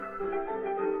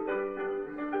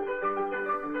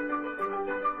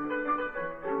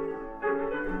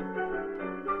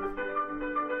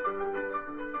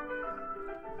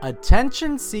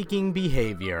Attention-seeking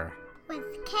behavior. With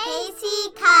Casey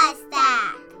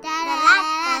Costa.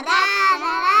 Da-da-da-da-da-da.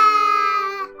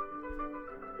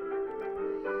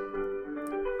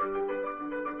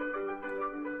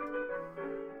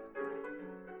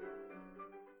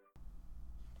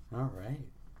 All right.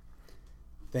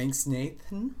 Thanks,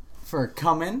 Nathan, for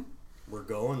coming. We're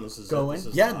going. This is going.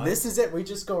 It. This is it. We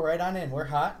just go right on in. We're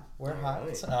hot. We're hot.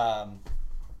 Right.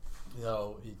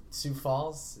 Sioux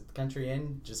Falls, Country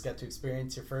Inn, just got to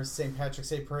experience your first St. Patrick's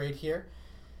Day parade here.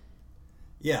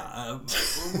 Yeah.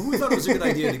 We thought it was a good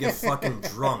idea to give fucking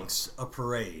drunks a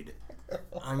parade.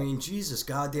 I mean, Jesus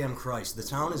goddamn Christ. The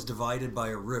town is divided by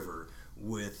a river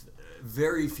with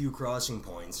very few crossing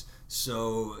points.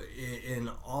 So in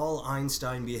all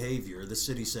Einstein behavior, the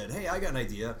city said, hey, I got an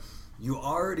idea. You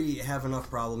already have enough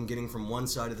problem getting from one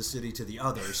side of the city to the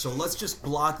other, so let's just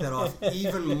block that off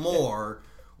even more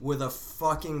with a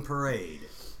fucking parade.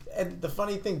 And the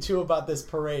funny thing too about this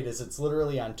parade is it's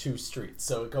literally on two streets.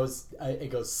 So it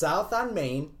goes south on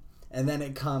Main, and then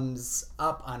it comes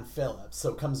up on Phillips.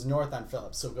 So it comes north on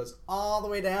Phillips. So it goes all the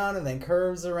way down and then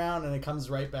curves around and it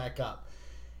comes right back up.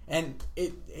 And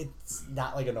it's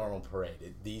not like a normal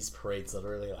parade. These parades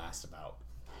literally last about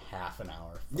half an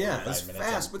hour. Yeah, it's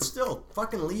fast, but still,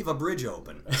 fucking leave a bridge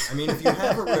open. I mean, if you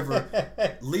have a river,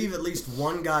 leave at least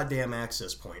one goddamn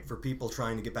access point for people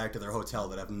trying to get back to their hotel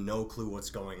that have no clue what's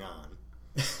going on.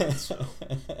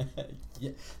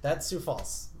 Yeah, that's Sioux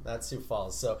Falls.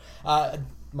 So,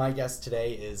 my guest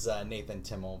today is Nathan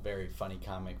Timmel, very funny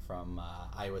comic from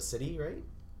Iowa City, right?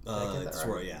 That's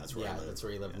where I live. That's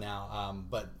where you live now.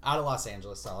 But out of Los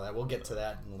Angeles, all that. We'll get to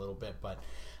that in a little bit. But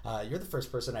you're the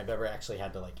first person I've ever actually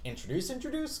had to like introduce,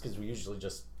 because we usually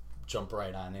just jump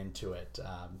right on into it.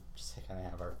 Just to kind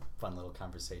of have our fun little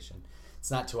conversation.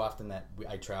 It's not too often that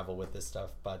I travel with this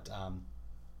stuff, but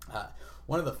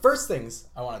one of the first things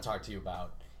I want to talk to you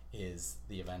about is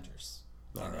the Avengers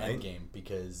and Endgame,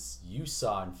 because you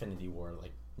saw Infinity War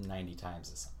like 90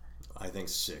 times this summer. I think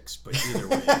 6, but either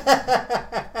way.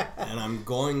 And I'm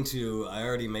going to. I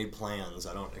already made plans.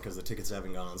 I don't, because the tickets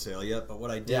haven't gone on sale yet. But what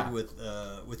I did with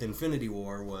Infinity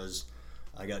War was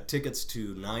I got tickets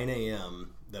to 9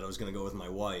 a.m. that I was going to go with my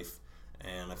wife,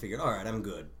 and I figured, all right, I'm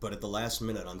good. But at the last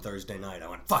minute on Thursday night, I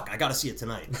went, fuck, I got to see it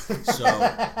tonight. So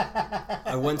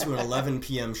I went to an 11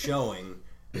 p.m. showing,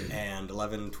 and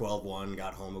 11, 12, 1,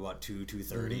 got home about 2,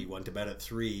 2:30, went to bed at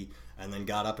 3, and then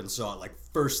got up and saw it like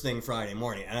first thing Friday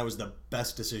morning, and it was the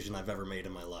best decision I've ever made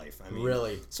in my life. I mean,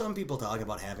 really? Some people talk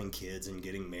about having kids and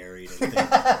getting married and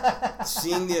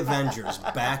seeing the Avengers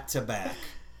back to back,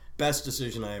 best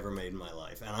decision I ever made in my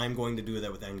life, and I'm going to do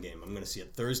that with Endgame. I'm going to see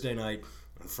it Thursday night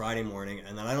and Friday morning,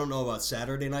 and then I don't know about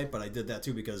Saturday night, but I did that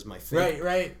too because my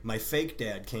fake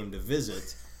dad came to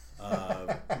visit,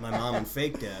 my mom and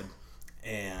fake dad.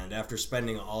 And after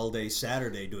spending all day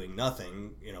Saturday doing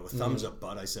nothing, with thumbs up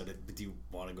butt, I said, do you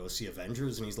want to go see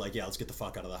Avengers? And he's like, yeah, let's get the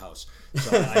fuck out of the house.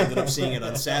 So I ended up seeing it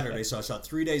on Saturday, so I saw it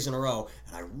 3 days in a row,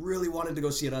 and I really wanted to go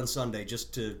see it on Sunday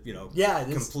just to,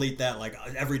 complete that like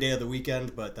every day of the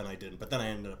weekend, but then I didn't. But then I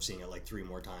ended up seeing it like 3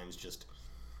 more times.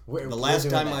 The last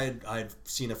time I'd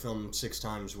seen a film 6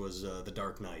 times was The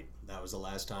Dark Knight. That was the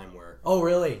last time where... Oh,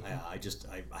 really? I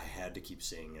had to keep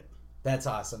seeing it. That's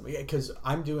awesome, because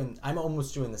I'm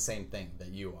almost doing the same thing that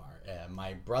you are.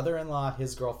 My brother-in-law,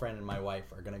 his girlfriend, and my wife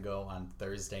are gonna go on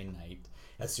Thursday night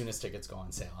as soon as tickets go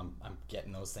on sale. I'm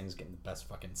getting those things, getting the best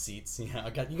fucking seats. You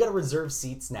got to reserve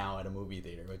seats now at a movie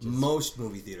theater. Which is, most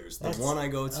movie theaters. The one I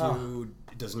go to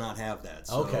does not have that.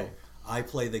 So okay. I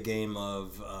play the game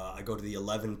of I go to the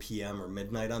 11 p.m. or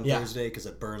midnight on Thursday because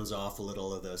it burns off a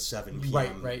little of the 7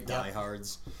 p.m.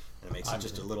 diehards, and it makes it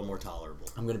just a little more tolerable.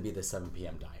 I'm gonna be the 7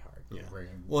 p.m. diehard. Yeah.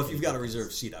 Well, if you've got a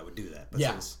reserved seat, I would do that. But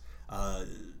since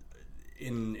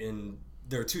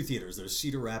there are 2 theaters. There's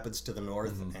Cedar Rapids to the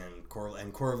north, and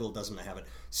Coralville doesn't have it.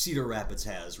 Cedar Rapids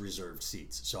has reserved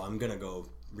seats, so I'm gonna go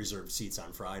reserved seats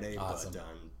on Friday, but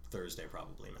on Thursday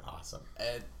probably not. Awesome.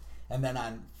 And then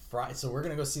on Friday, so we're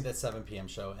gonna go see that 7 p.m.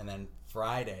 show, and then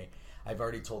Friday, I've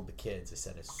already told the kids. I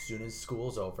said as soon as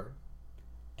school's over,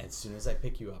 as soon as I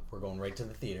pick you up, we're going right to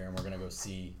the theater, and we're gonna go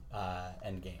see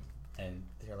Endgame. And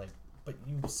they're like, but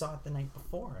you saw it the night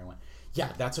before. I went,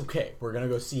 yeah, that's okay. We're going to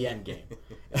go see Endgame.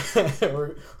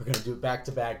 we're going to do it back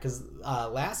to back. Because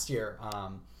last year,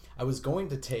 I was going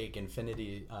to take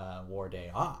Infinity War Day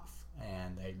off.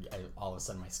 And I all of a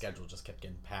sudden, my schedule just kept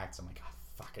getting packed. So I'm like, oh,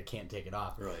 fuck, I can't take it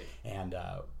off. Right. And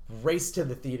raced to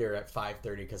the theater at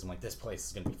 5:30 because I'm like, this place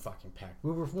is going to be fucking packed.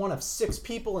 We were one of 6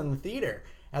 people in the theater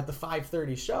at the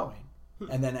 5:30 showing.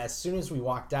 And then as soon as we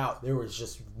walked out, there was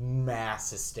just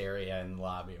mass hysteria in the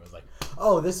lobby. It was like,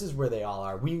 oh, this is where they all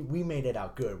are. We made it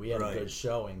out good. We had a good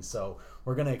showing. So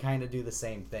we're going to kind of do the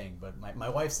same thing. But my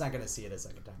wife's not going to see it a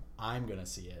second time. I'm going to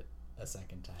see it a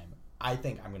second time. I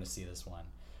think I'm going to see this one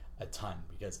a ton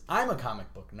because I'm a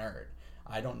comic book nerd.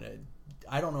 I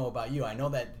don't know about you. I know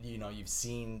that you've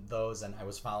seen those, and I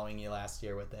was following you last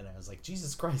year with it. And I was like,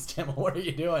 Jesus Christ, Emma, what are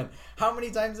you doing? How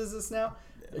many times is this now?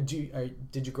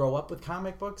 Did you grow up with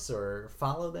comic books or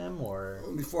follow them? Or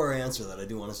before I answer that, I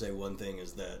do want to say one thing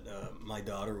is that my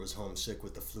daughter was homesick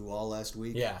with the flu all last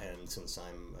week. Yeah. And since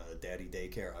I'm daddy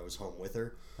daycare, I was home with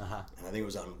her. Uh-huh. And I think it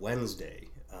was on Wednesday.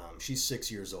 She's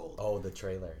 6 years old. Oh, the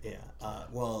trailer. Yeah.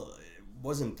 Well, it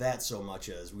wasn't that so much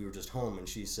as we were just home, and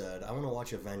she said, I want to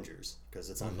watch Avengers because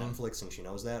it's on Netflix, and she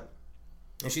knows that.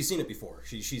 And she's seen it before.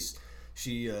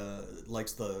 She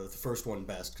likes the first one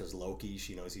best because Loki,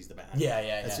 she knows he's the bad.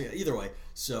 Yeah. Either way,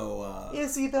 so...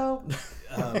 Is he, though?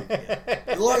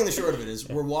 The long and the short of it is,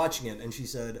 we're watching it, and she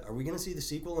said, are we going to see the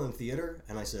sequel in the theater?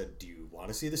 And I said, do you want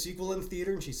to see the sequel in the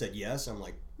theater? And she said, yes. I'm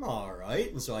like, all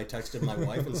right. And so I texted my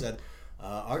wife and said...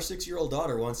 our 6-year-old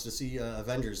daughter wants to see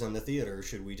Avengers in the theater.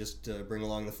 Should we just bring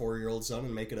along the 4-year-old son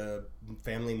and make it a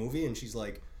family movie? And she's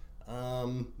like,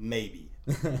 maybe.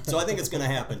 So I think it's going to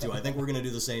happen, too. I think we're going to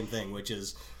do the same thing, which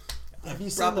is... Have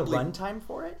you seen the runtime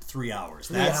for it? 3 hours.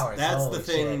 3 hours. That's the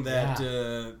thing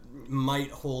that might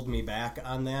hold me back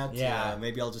on that. Yeah.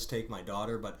 Maybe I'll just take my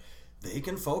daughter, but they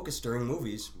can focus during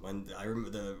movies. When I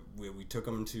remember we took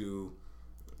them to...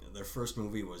 Their first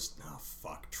movie was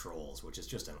Trolls, which is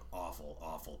just an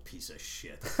awful piece of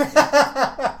shit.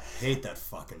 Hate that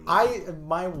fucking movie.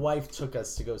 My wife took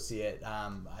us to go see it.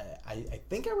 I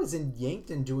think I was in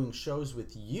Yankton doing shows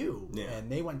with you,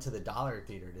 and they went to the Dollar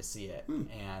Theater to see it.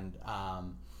 And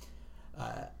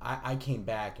I came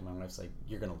back, and my wife's like,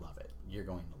 "You're gonna love it. You're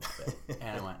going to love it."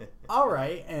 And I went, all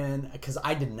right. And because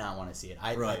I did not want to see it.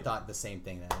 I thought the same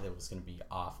thing, that it was going to be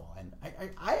awful. And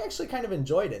I actually kind of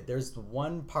enjoyed it. There's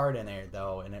one part in there,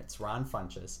 though, and it's Ron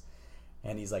Funches.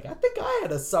 And he's like, I think I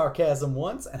had a sarcasm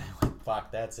once. And I went,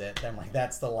 fuck, that's it. I'm like,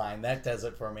 that's the line. That does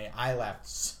it for me. I laughed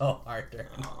so hard during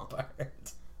that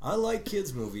part. I like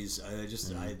kids' movies. I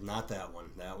not that one.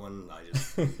 That one,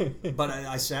 but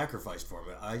I sacrificed for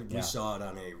it. We saw it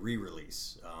on a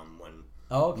re-release when...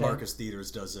 Oh, okay. Marcus Theaters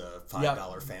does a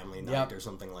 $5 family night or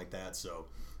something like that, so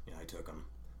I took them.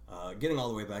 Getting all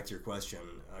the way back to your question,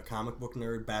 a comic book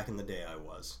nerd, back in the day I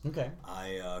was. Okay.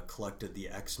 I collected the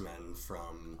X-Men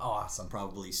from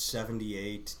probably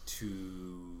 78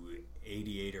 to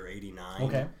 88 or 89.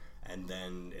 Okay. And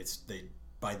then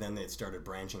by then they had started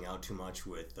branching out too much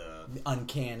with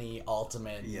Uncanny,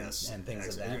 Ultimate, and things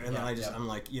of that. And I'm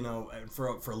like,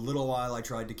 for a little while I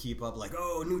tried to keep up, like,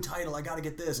 oh, new title, I got to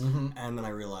get this. And then I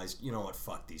realized, you know what,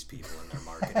 fuck these people and their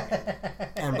marketing.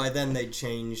 And by then they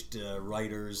changed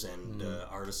writers and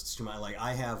artists to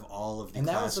I have all of the And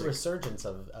that was the resurgence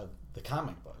of the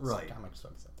comic books. Right. Comic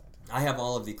books at that time. I have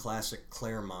all of the classic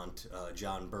Claremont,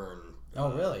 John Byrne.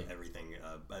 Really? Everything.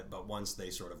 But once they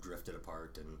sort of drifted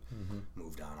apart and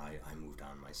moved on, I moved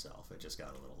on myself. It just got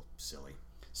a little silly.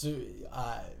 So,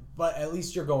 but at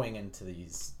least you're going into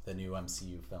the new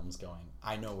MCU films going,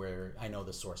 I know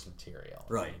the source material.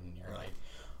 Right. And you're like,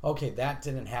 okay, that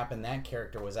didn't happen. That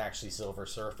character was actually Silver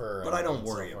Surfer. But I don't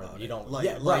worry about it. You don't.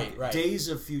 Right. Days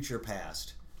of Future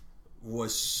Past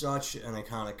was such an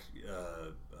iconic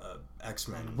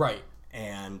X-Men. Right.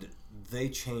 And they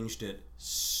changed it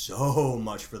so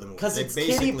much for the movie. Because it's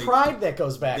Kitty Pryde that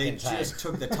goes back in time. They just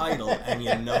took the title, and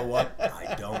you know what?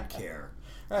 I don't care.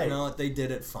 Right. You know what? They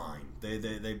did it fine. They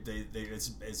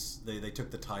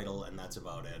took the title, and that's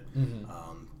about it.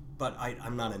 Mm-hmm. But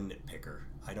I'm not a nitpicker.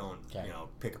 I don't,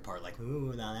 pick apart like,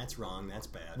 ooh, no, that's wrong, that's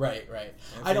bad. Right.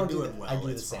 I don't do it well. I do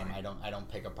the same. Fine. I don't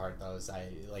pick apart those.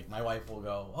 My wife will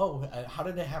go, oh, how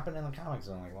did it happen in the comics?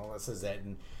 And I'm like, well, this is it.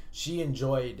 And she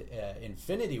enjoyed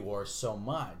Infinity War so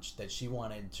much that she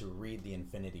wanted to read the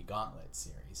Infinity Gauntlet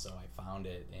series. So I found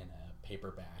it in a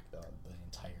paperback, the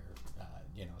entire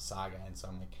saga. And so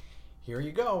I'm like, here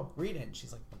you go, read it. And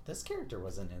she's like, but this character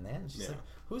wasn't in that. And she's like,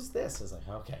 who's this? I was like,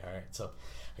 okay, all right. So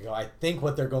I go, I think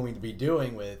what they're going to be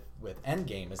doing with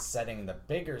Endgame is setting the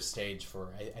bigger stage for,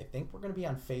 I think we're going to be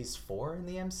on phase 4 in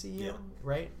the MCU,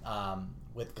 right?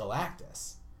 With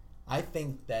Galactus. I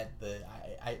think that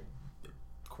I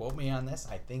quote me on this,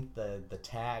 I think the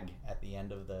tag at the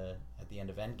end of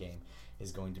Endgame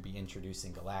is going to be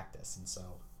introducing Galactus. And so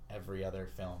every other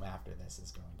film after this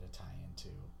is going to tie into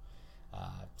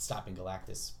stopping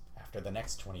Galactus after the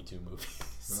next 22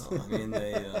 movies. Well, I mean,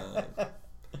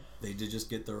 they did just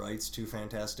get the rights to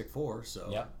Fantastic Four, so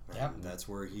Yep. that's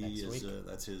where he Next is. week.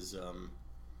 That's his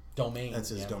Domain. That's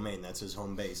his domain. That's his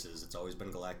home base. It's always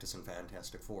been Galactus and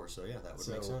Fantastic Four. So yeah, that would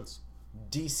make sense.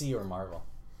 DC or Marvel?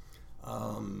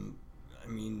 I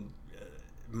mean,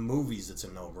 movies. It's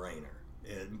a no-brainer.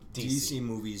 DC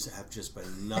movies have just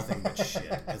been nothing but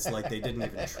shit. It's like they didn't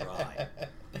even try.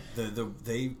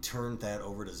 They turned that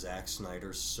over to Zack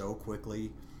Snyder so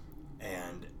quickly,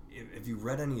 and if you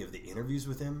read any of the interviews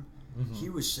with him, he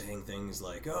was saying things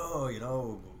like, "Oh, you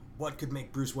know, what could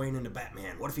make Bruce Wayne into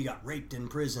Batman? What if he got raped in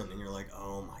prison?" And you're like,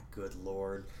 "Oh my good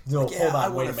lord!" No, like, hold on, I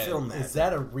wait want a to minute. film that. Is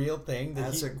that a real thing?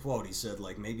 That's a quote. He said,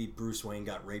 like, maybe Bruce Wayne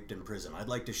got raped in prison. I'd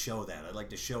like to show that. I'd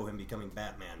like to show him becoming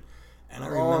Batman. And I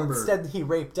remember... instead he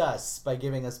raped us by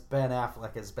giving us Ben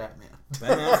Affleck as Batman.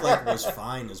 Ben Affleck was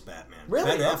fine as Batman.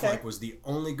 Really? Ben Okay. Affleck was the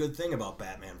only good thing about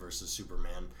Batman versus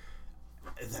Superman.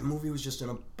 That movie was just an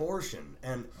abortion.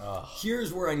 And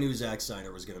here's where I knew Zack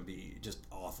Snyder was going to be just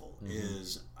awful.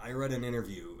 Is I read an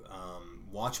interview.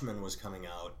 Watchmen was coming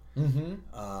out.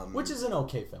 Which is an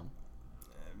okay film.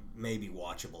 Maybe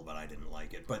watchable, but I didn't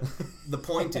like it. But the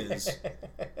point is,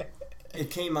 it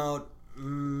came out...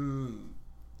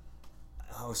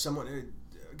 someone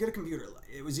get a computer.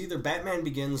 It was either Batman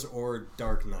Begins or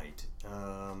Dark Knight.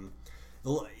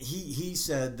 He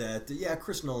said that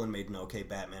Chris Nolan made an okay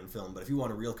Batman film, but if you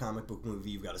want a real comic book movie,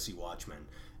 you've got to see Watchmen.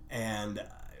 And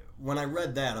when I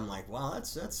read that, I'm like, wow,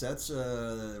 that's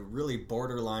really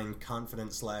borderline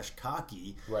confident /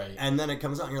 cocky. Right. And then it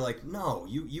comes out, and you're like, no,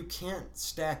 you can't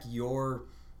stack your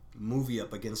movie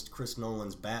up against Chris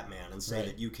Nolan's Batman and say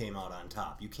that you came out on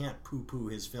top. You can't poo-poo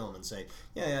his film and say,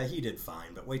 yeah, he did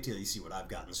fine, but wait till you see what I've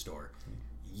got in store.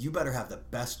 You better have the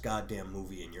best goddamn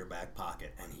movie in your back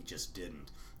pocket, and he just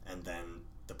didn't. And then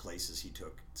the places he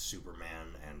took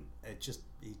Superman, and it just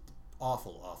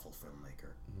awful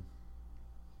filmmaker.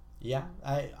 Yeah,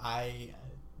 I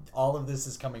all of this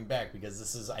is coming back because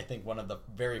this is, I think, one of the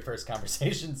very first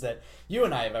conversations that you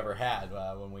and I have ever had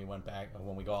when we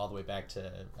go all the way back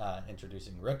to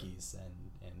introducing rookies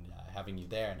and having you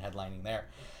there and headlining there.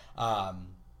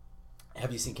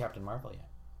 Have you seen Captain Marvel yet?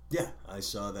 Yeah, I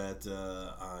saw that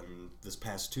on this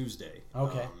past Tuesday.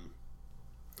 Okay.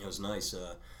 It was nice.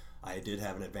 I did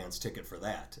have an advance ticket for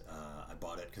that. I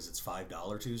bought it because it's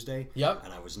 $5 Tuesday. Yep.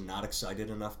 And I was not excited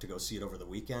enough to go see it over the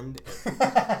weekend.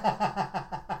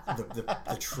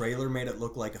 The trailer made it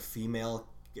look like a female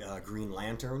Green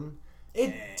Lantern.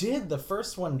 It did. The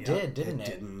first one didn't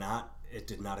it? It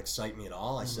did not excite me at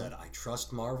all. I said, I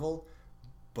trust Marvel,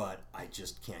 but I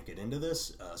just can't get into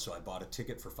this. So I bought a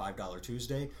ticket for $5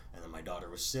 Tuesday, and then my daughter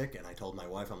was sick, and I told my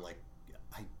wife, I'm like,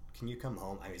 can you come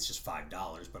home? I mean, it's just $5,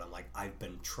 but I'm like, I've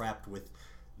been trapped with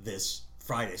this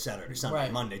Friday, Saturday,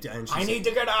 Sunday, Monday. And I need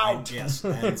to get out! Yes.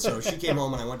 And so she came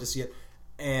home, and I went to see it,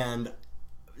 and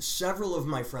several of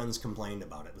my friends complained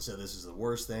about it and said this is the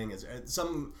worst thing.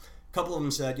 Couple of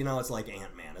them said, it's like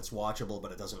Ant-Man. It's watchable,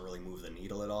 but it doesn't really move the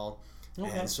needle at all.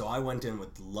 Okay. And so I went in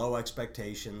with low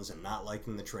expectations and not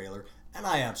liking the trailer, and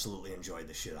I absolutely enjoyed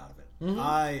the shit out of it.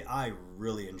 I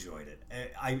really enjoyed it.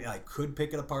 I could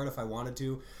pick it apart if I wanted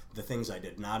to. The things I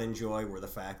did not enjoy were the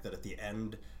fact that at the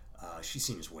end, she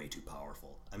seems way too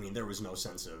powerful. I mean, there was no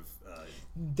sense of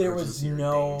there was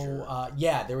no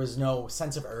there was no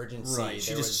sense of urgency. Right,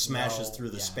 she just smashes through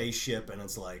the spaceship, and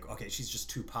it's like, okay, she's just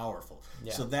too powerful.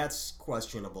 Yeah. So that's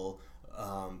questionable.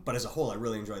 But as a whole, I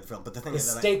really enjoyed the film. But the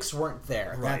stakes weren't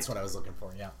there. Right. That's what I was looking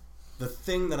for. Yeah. The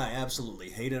thing that I absolutely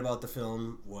hated about the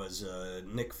film was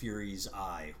Nick Fury's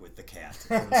eye with the cat.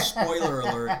 And spoiler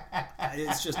alert,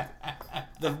 it's just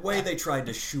the way they tried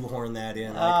to shoehorn that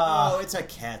in. Like, it's a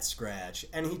cat scratch.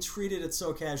 And he treated it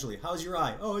so casually. How's your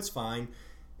eye? Oh, it's fine.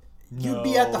 No. You'd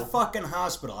be at the fucking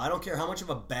hospital. I don't care how much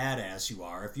of a badass you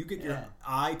are. If you get your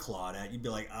eye clawed at, you'd be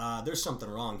like, there's something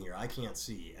wrong here. I can't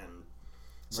see. And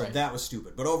so that was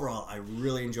stupid. But overall, I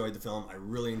really enjoyed the film. I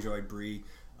really enjoyed Brie.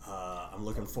 I'm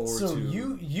looking forward to... So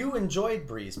you enjoyed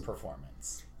Brie's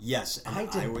performance? Yes, and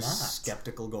I was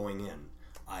skeptical going in.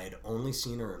 I had only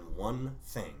seen her in one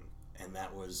thing, and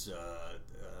that was...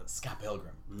 Scott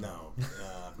Pilgrim. No,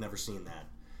 I've never seen that.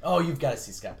 Oh, you've got to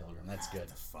see Scott Pilgrim. That's good.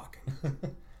 The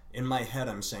fucking... In my head,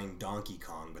 I'm saying Donkey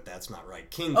Kong, but that's not right.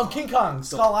 King Kong. Oh, King Kong,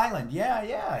 Skull Island.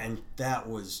 Yeah. And that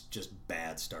was just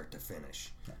bad start to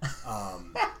finish.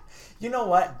 You know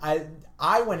what?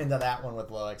 I went into that one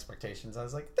with low expectations. I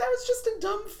was like, that was just a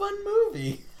dumb, fun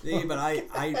movie. Yeah, but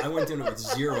I went into it with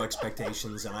zero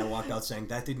expectations, and I walked out saying,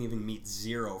 that didn't even meet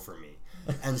zero for me.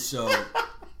 And so...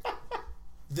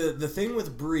 The thing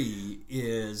with Brie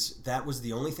is that was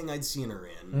the only thing I'd seen her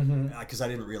in, because I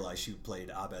didn't realize she played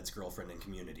Abed's girlfriend in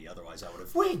Community. Otherwise, I would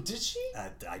have. Wait, did she?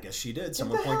 I guess she did. Get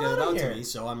Someone the hell pointed it outta out here. to me,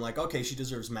 so I'm like, okay, she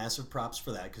deserves massive props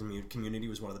for that because Community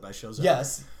was one of the best shows ever.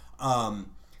 Yes.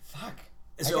 Um, Fuck.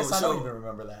 I So- guess I so- don't even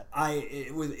remember that.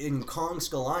 in Kong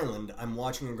Skull Island, I'm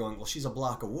watching her going, well, she's a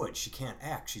block of wood. She can't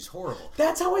act. She's horrible.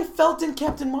 That's how I felt in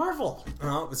Captain Marvel.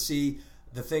 But see,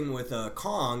 the thing with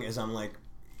Kong is I'm like,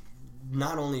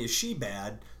 not only is she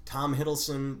bad, Tom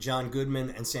Hiddleston, John Goodman,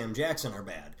 and Sam Jackson are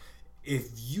bad. If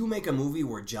you make a movie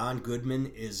where John Goodman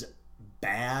is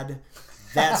bad,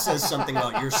 that says something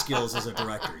about your skills as a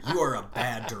director. You are a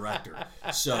bad director.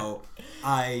 So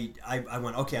I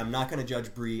went, okay, I'm not going to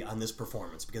judge Brie on this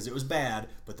performance because it was bad,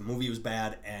 but the movie was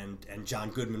bad, and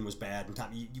John Goodman was bad,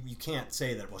 and you can't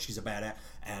say that, well, she's a bad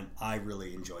and I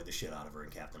really enjoyed the shit out of her in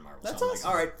Captain Marvel. That's so I'm awesome.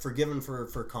 like, all right, forgiven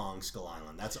for Kong Skull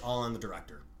Island. That's all on the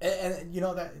director. And you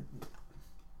know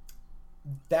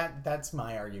that's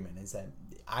my argument is that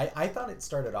I thought it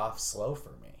started off slow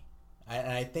for me.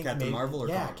 And I think Captain Marvel or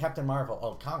Kong? Captain Marvel.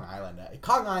 Oh, Kong Island.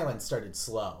 Kong Island started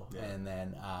slow, and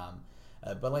then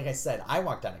but like I said, I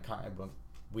walked out of Kong.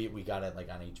 We got it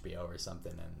like on HBO or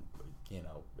something, and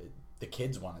the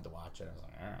kids wanted to watch it. I was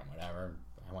like, whatever.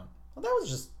 I went, well, that was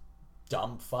just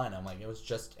dumb fun. I'm like, it was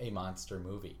just a monster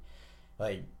movie.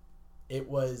 Like, it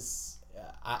was.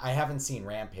 I haven't seen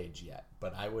Rampage yet,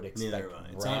 but I would expect Neither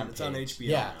have I. Rampage. It's on HBO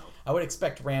yeah, now. I would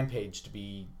expect Rampage to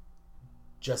be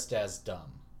just as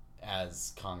dumb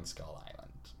as Kong Skull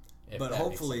Island. But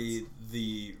hopefully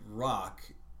The Rock,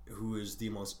 who is the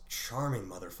most charming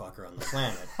motherfucker on the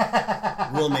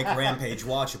planet, will make Rampage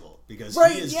watchable. Because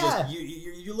Right, he is yeah. just...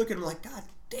 You look at him like, God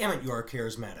damn it, you are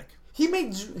charismatic. He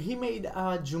made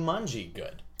Jumanji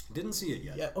good. Didn't see it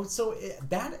yet. Yeah. Oh, so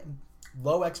that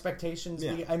low expectations.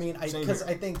 Yeah, I mean, same because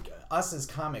here. I think us as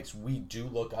comics, we do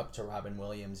look up to Robin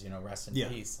Williams. Rest in Yeah,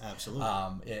 peace. absolutely.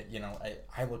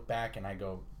 I look back and I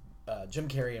go, Jim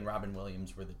Carrey and Robin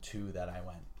Williams were the two that I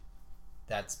went,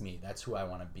 that's me. That's who I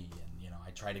want to be. And I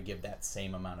try to give that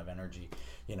same amount of energy,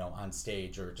 on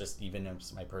stage or just even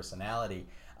as my personality.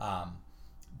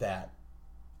 That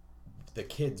the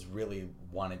kids really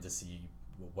wanted to see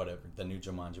whatever the new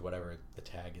Jumanji, whatever the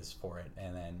tag is for it,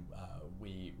 and then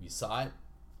we saw it,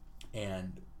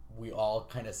 and we all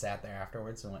kind of sat there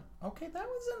afterwards and went, okay, that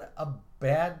wasn't a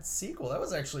bad sequel. That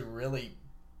was actually really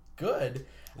good.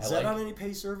 Is that on any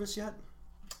pay service yet?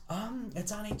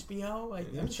 It's on HBO.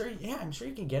 I'm sure. Yeah, I'm sure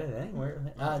you can get it anywhere.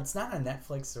 It's not on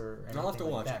Netflix or anything. I'll have to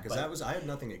watch like it because I had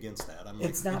nothing against that. I'm like,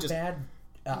 It's not bad.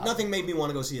 Nothing made me want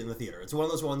to go see it in the theater. It's one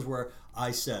of those ones where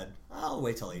I said, I'll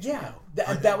wait till HBO. Yeah,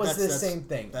 that was the same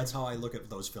thing. That's how I look at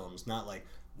those films. Not like,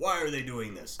 why are they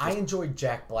doing this? I enjoyed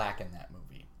Jack Black in that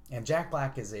movie. And Jack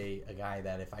Black is a guy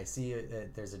that if I see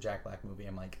there's a Jack Black movie,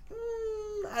 I'm like,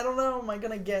 I don't know. Am I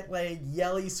going to get like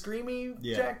yelly, screamy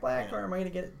Jack Black? Or am I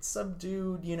going to get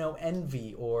subdued,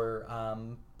 Envy or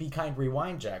Be Kind,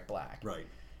 Rewind Jack Black? Right.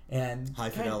 And High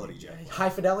Fidelity Jack Black. High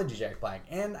Fidelity Jack Black.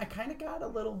 And I kind of got a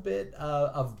little bit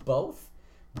of both.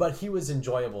 But he was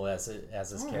enjoyable as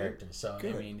his character. So,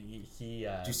 Good. I mean, he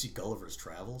Did you see Gulliver's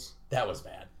Travels? that was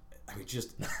bad. I mean,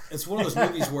 it's one of those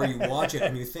movies where you watch it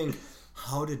and you think,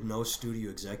 how did no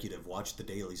studio executive watch the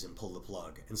dailies and pull the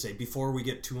plug and say, before we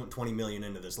get 20 million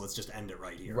into this, let's just end it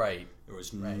right here? Right. There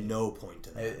was no point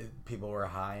to that. People were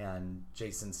high on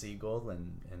Jason Segel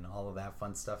and all of that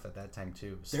fun stuff at that time,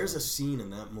 too. So. There's a scene in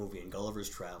that movie, in Gulliver's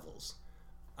Travels.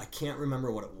 I can't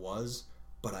remember what it was,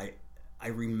 but I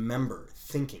remember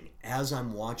thinking, as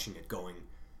I'm watching it, going,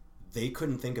 they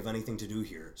couldn't think of anything to do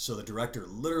here. So the director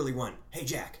literally went, hey,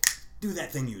 Jack, do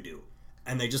that thing you do.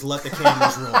 And they just let the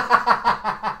cameras roll.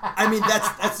 I mean,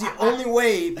 that's the only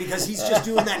way, because he's just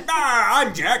doing that,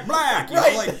 I'm Jack Black. You know,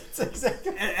 like,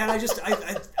 exactly. and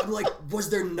I'm like, was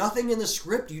there nothing in the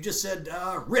script? You just said,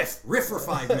 riff for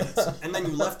 5 minutes. And then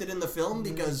you left it in the film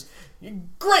because...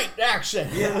 Great action!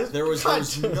 Yeah, there was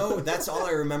no... That's all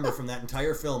I remember from that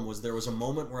entire film was there was a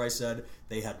moment where I said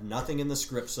they had nothing in the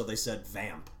script, so they said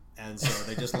vamp. And so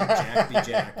they just let Jack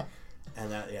be Jack.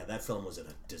 And that film was a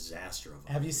disaster.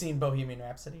 Have you seen Bohemian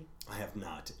Rhapsody? I have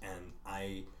not, and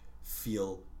I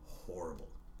feel horrible.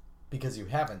 Because you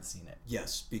haven't seen it.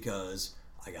 Yes, because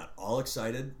I got all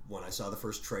excited when I saw the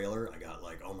first trailer. I got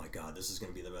like, oh my god, this is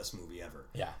going to be the best movie ever.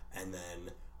 Yeah. And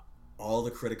then all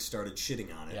the critics started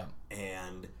shitting on it. Yeah.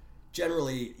 And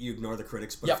generally, you ignore the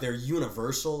critics, but Yep. if they're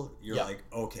universal, you're Yep. like,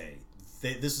 okay,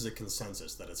 this is a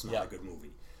consensus that it's not Yep. a good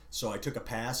movie. So I took a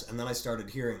pass, and then I started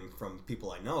hearing from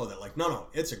people I know that like, no,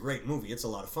 it's a great movie. It's a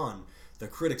lot of fun. The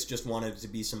critics just wanted it to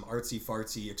be some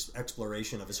artsy-fartsy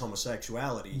exploration of his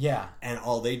homosexuality. Yeah. And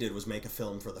all they did was make a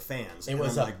film for the fans. It and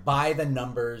was I'm a like,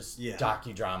 by-the-numbers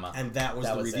docudrama. and that was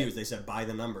the reviews. It. They said, by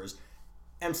the numbers.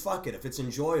 And fuck it. If it's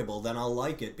enjoyable, then I'll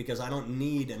like it because I don't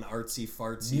need an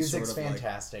artsy-fartsy Music's sort of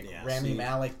fantastic. Like, Rami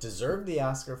Malek deserved the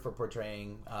Oscar for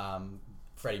portraying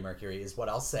Freddie Mercury, is what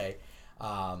I'll say.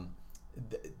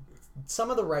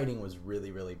 Some of the writing was really,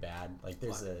 really bad. Like,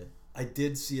 there's I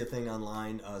did see a thing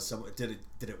online. Did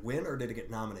it win or did it get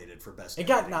nominated for best? It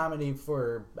got nominated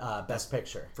for Best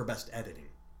Picture. For best editing.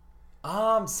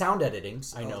 Sound editing.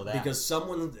 I know that because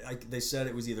someone they said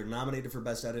it was either nominated for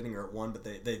best editing or it won, but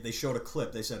they showed a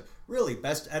clip. They said really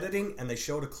best editing, and they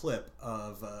showed a clip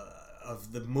of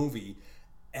the movie.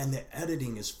 And the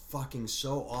editing is fucking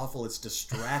so awful, it's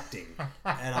distracting.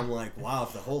 And I'm like, wow,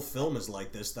 if the whole film is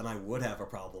like this, then I would have a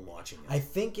problem watching it. I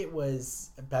think it was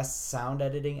best sound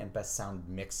editing and best sound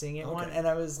mixing at one. And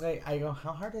I was like, I go,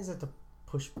 how hard is it to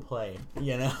push play?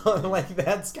 You know, like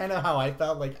that's kind of how I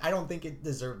felt. Like, I don't think it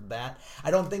deserved that.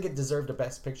 I don't think it deserved a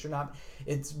best picture nom.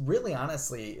 It's really,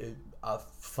 honestly, a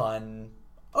fun...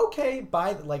 Okay,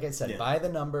 like I said, by the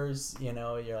numbers, you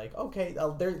know, you're like, okay,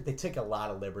 they take a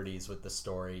lot of liberties with the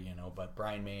story, you know, but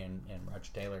Brian May and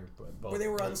Roger Taylor both... Well, they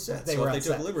were on set, they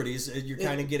took liberties, you're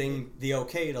kind of getting the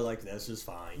okay to like, this is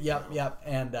fine. Yep,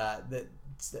 and a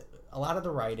lot of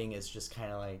the writing is just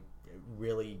kind of like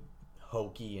really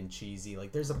hokey and cheesy.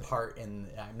 Like, there's a part in...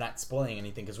 I'm not spoiling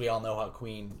anything because we all know how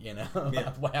Queen, you know,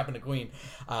 what happened to Queen.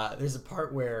 There's a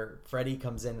part where Freddie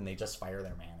comes in and they just fire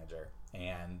their manager.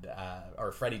 And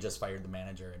or Freddie just fired the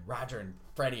manager, and Roger and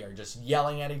Freddie are just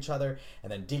yelling at each other,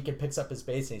 and then Deacon picks up his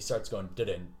bass and he starts going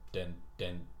dun dun dun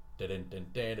dun dun dun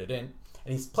dun dun,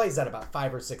 and he plays that about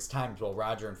 5 or 6 times while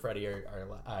Roger and Freddie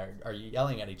are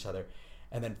yelling at each other,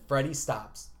 and then Freddie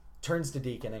stops, turns to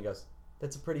Deacon and goes,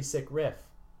 "That's a pretty sick riff.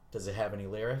 Does it have any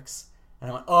lyrics?" And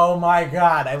I went, oh my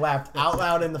God. I laughed out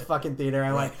loud in the fucking theater.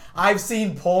 I went, I've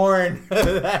seen porn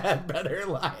that had better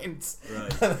lines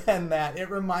than that. It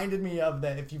reminded me of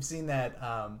that. If you've seen that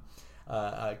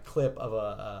a clip of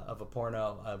a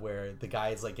porno where the guy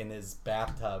is like in his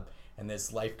bathtub and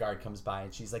this lifeguard comes by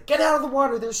and she's like, "Get out of the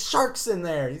water. There's sharks in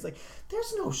there." And he's like,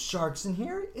 "There's no sharks in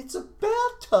here. It's a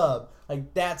bathtub."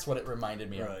 Like, that's what it reminded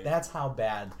me of. That's how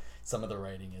bad some of the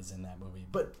writing is in that movie.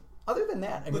 But other than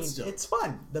that, I mean, it's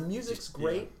fun. The music's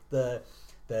great. Yeah.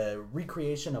 The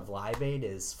recreation of Live Aid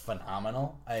is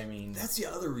phenomenal. I mean... That's the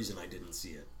other reason I didn't see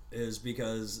it, is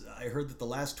because I heard that the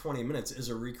last 20 minutes is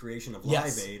a recreation of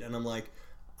Live Aid, and I'm like,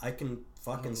 I can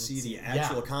fucking see the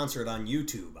actual concert on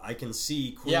YouTube. I can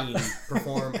see Queen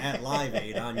perform at Live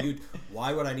Aid on YouTube.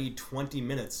 Why would I need 20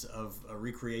 minutes of a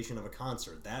recreation of a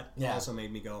concert? That also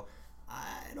made me go,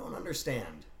 I don't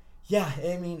understand. Yeah,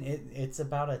 I mean, it's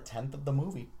about 1/10 of the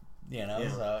movie. You know,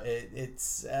 so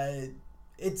it's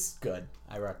good.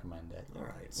 I recommend it. All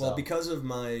right. So, well, because of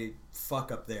my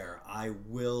fuck up there, I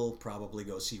will probably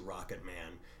go see Rocket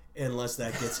Man, unless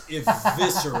that gets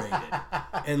eviscerated.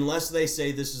 Unless they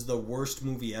say this is the worst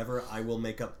movie ever, I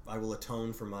will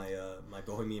atone for my my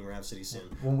Bohemian Rhapsody sin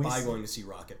by going to see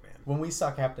Rocket Man. When we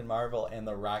saw Captain Marvel and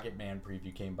the Rocket Man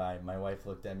preview came by, my wife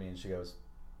looked at me and she goes,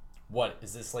 "What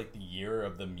is this, like the year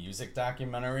of the music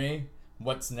documentary?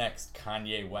 What's next,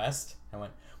 Kanye West?" I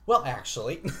went, well,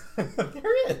 actually,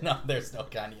 there's no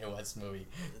Kanye West movie.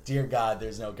 Dear God,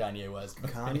 there's no Kanye West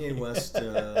movie. Kanye West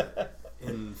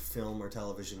in film or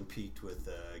television peaked with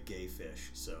Gay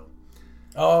Fish, so...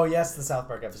 Oh, yes, the South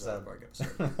Park episode.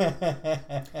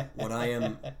 What I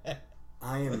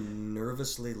am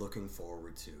nervously looking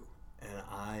forward to, and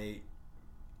I'm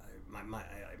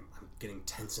getting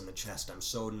tense in the chest. I'm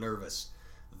so nervous.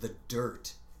 The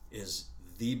Dirt is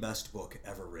the best book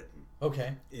ever written.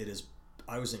 Okay. It is.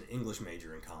 I was an English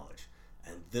major in college,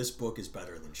 and this book is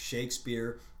better than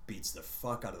Shakespeare, beats the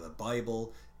fuck out of the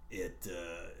Bible.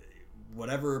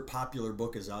 Whatever popular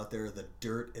book is out there, The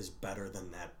Dirt is better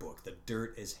than that book. The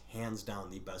Dirt is hands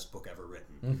down the best book ever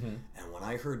written. Mm-hmm. And when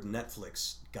I heard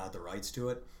Netflix got the rights to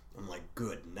it, I'm like,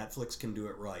 good, Netflix can do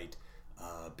it right,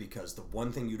 because the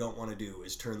one thing you don't want to do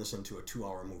is turn this into a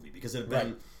 2-hour movie, because it had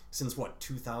been... Since,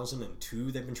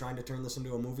 2002 they've been trying to turn this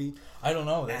into a movie? I don't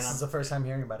know. This is the first time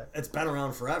hearing about it. It's been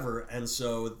around forever, and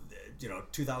so,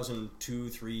 2002,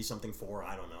 3, something 4,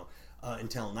 I don't know,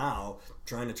 until now,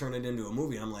 trying to turn it into a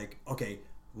movie. And I'm like, okay,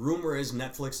 rumor is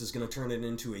Netflix is going to turn it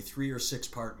into a 3 or 6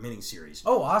 part miniseries.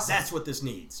 Oh, awesome. That's what this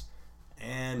needs.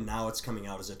 And now it's coming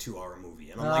out as a 2-hour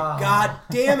movie. And I'm like, God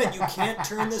damn it, you can't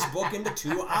turn this book into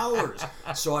 2 hours.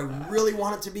 So I really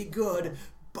want it to be good,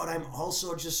 but I'm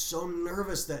also just so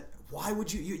nervous that Why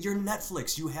would you're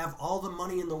Netflix, you have all the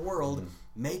money in the world,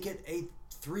 make it a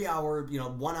 3 hour,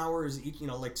 1 hour is each,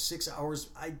 like 6 hours.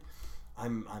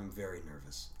 I'm very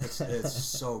nervous. It's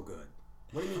so good.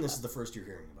 What do you mean this is the first you're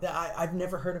hearing about? I've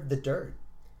never heard of The Dirt.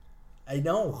 I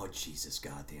know. Oh, Jesus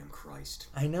goddamn Christ.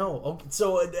 I know. Okay,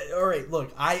 so, all right,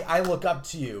 look, I look up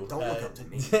to you. Don't look up to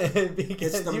me.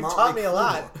 Because It's the you've Motley taught me a Crue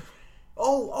lot. book.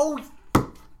 Oh,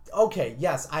 okay,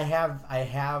 yes, I have,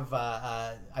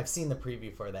 I've seen the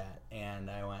preview for that, and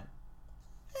I went,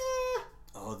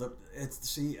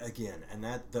 See, again, and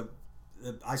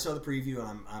I saw the preview,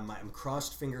 and I'm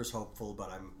crossed fingers hopeful, but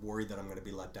I'm worried that I'm going to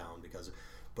be let down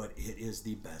but it is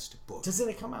the best book. Doesn't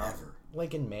it come out ever?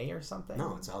 Like in May or something?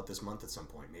 No, it's out this month at some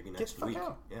point. Maybe next the fuck week.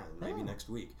 out. Yeah, maybe Oh. next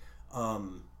week.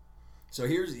 So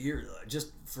here's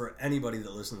just for anybody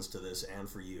that listens to this and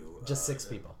for you. Just 6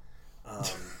 people. Um,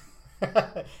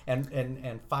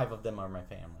 and 5 of them are my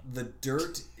family. The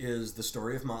Dirt is the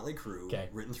story of Motley Crue, Okay.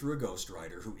 written through a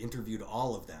ghostwriter who interviewed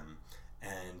all of them,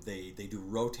 and they do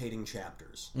rotating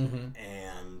chapters. Mm-hmm.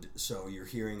 And so you're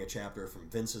hearing a chapter from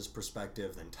Vince's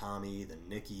perspective, then Tommy, then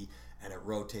Nikki, and it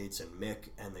rotates, and Mick,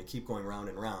 and they keep going round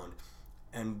and round.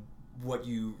 And what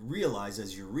you realize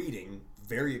as you're reading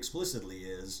very explicitly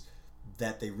is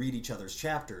that they read each other's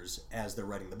chapters as they're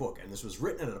writing the book. And this was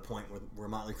written at a point where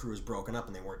Motley Crue was broken up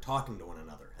and they weren't talking to one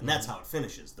another. And that's how it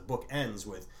finishes. The book ends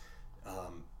with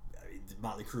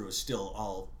Motley Crue is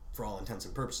still for all intents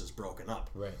and purposes, broken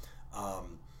up. Right.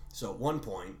 So at one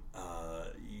point,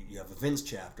 you have a Vince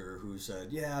chapter who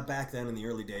said, yeah, back then in the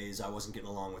early days, I wasn't getting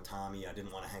along with Tommy. I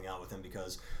didn't want to hang out with him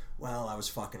because, well, I was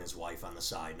fucking his wife on the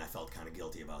side, and I felt kind of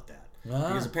guilty about that.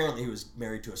 Because apparently he was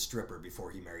married to a stripper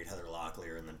before he married Heather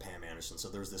Locklear and then Pam Anderson. So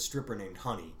there was this stripper named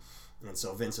Honey. And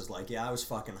so Vince is like, yeah, I was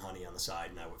fucking Honey on the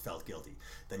side, and I felt guilty.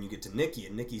 Then you get to Nikki,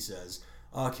 and Nikki says,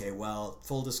 okay, well,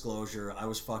 full disclosure, I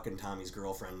was fucking Tommy's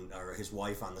girlfriend, or his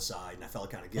wife on the side, and I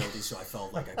felt kind of guilty, so I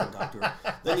felt like I couldn't talk to her.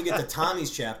 Then you get to Tommy's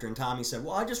chapter, and Tommy said,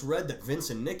 well, I just read that Vince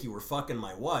and Nikki were fucking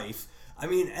my wife. I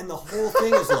mean, and the whole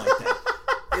thing is like that.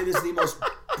 It is the most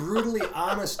brutally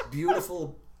honest,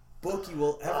 beautiful book you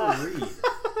will ever read.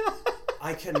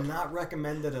 I cannot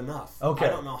recommend it enough. Okay. I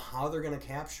don't know how they're going to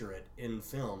capture it in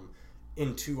film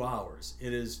in 2 hours.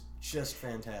 It is just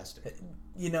fantastic.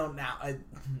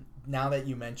 Now that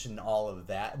you mentioned all of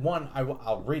that, one,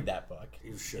 I'll read that book.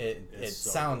 You should. It So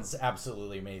sounds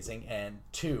absolutely amazing. And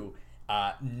 2,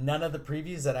 none of the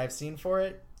previews that I've seen for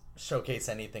it showcase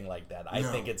anything like that. I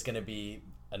think it's going to be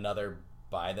another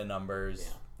by the numbers.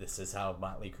 Yeah. This is how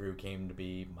Motley Crue came to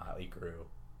be Motley Crue.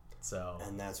 So,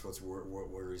 And that's what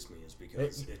worries me is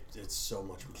because it's so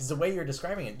much more. because the way you're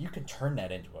describing it, you could turn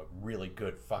that into a really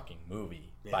good fucking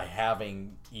movie by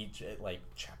having each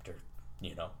chapter,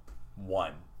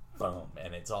 1, boom,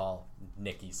 and it's all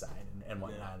Nikki's side and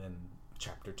whatnot. And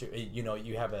chapter 2,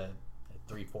 you have a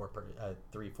 3-4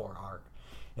 arc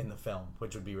in the film,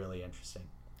 which would be really interesting.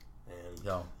 And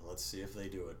let's see if they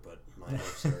do it, but my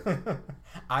hopes are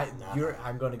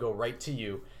I'm going to go right to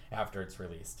you after it's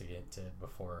released to get to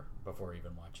before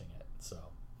even watching it. So,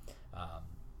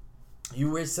 you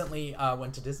recently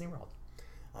went to Disney World.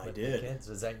 I with did. The kids.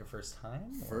 Was that your first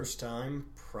time? or- First time,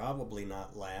 probably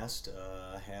not last.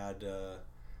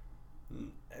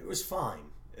 It was fine.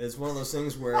 It's one of those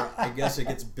things where I guess it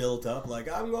gets built up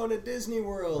like, I'm going to Disney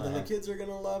World and the kids are going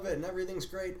to love it and everything's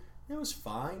great. It was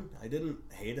fine. I didn't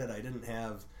hate it. I didn't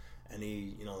have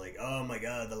any, oh my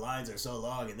God, the lines are so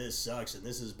long and this sucks and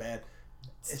this is bad.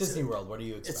 It's Disney World. What do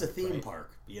you expect? It's a theme right?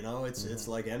 park. It's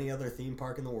like any other theme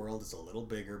park in the world. It's a little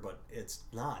bigger, but it's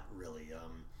not really.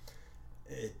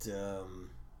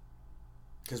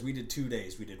 Because we did 2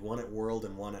 days. We did one at World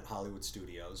and one at Hollywood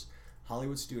Studios.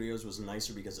 Hollywood Studios was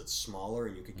nicer because it's smaller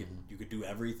and you could do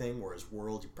everything. Whereas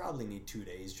World, you probably need 2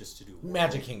 days just to do World.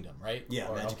 Magic Kingdom, right?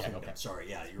 Yeah, Magic okay, Kingdom. Okay. Sorry,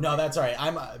 yeah. You're No, right. that's all right.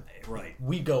 I'm Right.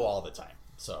 We go all the time.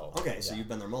 So Okay, so you've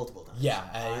been there multiple times. Yeah,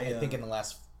 I think in the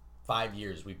last 5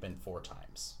 years we've been 4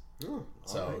 times. Oh,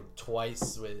 So all right.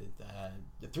 twice with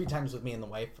 3 times with me and the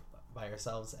wife by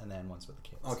ourselves, and then once with the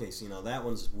kids. Okay, so that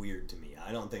one's weird to me.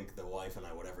 I don't think the wife and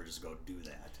I would ever just go do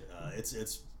that.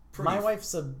 It's pretty. My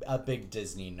wife's a big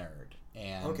Disney nerd,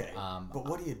 and Okay, but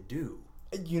what do you do?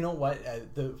 You know what?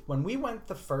 When we went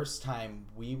the first time,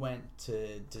 we went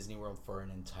to Disney World for an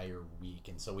entire week,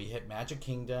 and so we hit Magic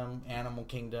Kingdom, Animal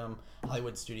Kingdom,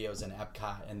 Hollywood Studios, and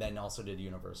Epcot, and then also did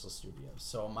Universal Studios.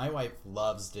 So my wife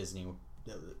loves Disney,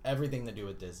 everything to do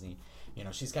with Disney.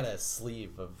 She's got a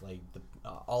sleeve of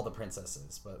all the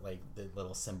princesses, but the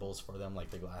little symbols for them, like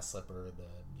the glass slipper,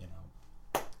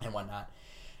 and whatnot.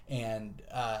 And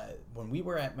when we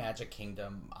were at Magic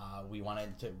Kingdom, we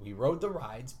rode the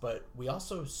rides, but we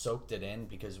also soaked it in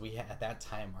because at that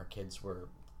time our kids were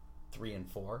 3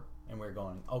 and 4, and we were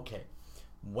going, okay,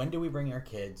 when do we bring our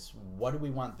kids? What do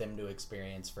we want them to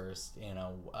experience first?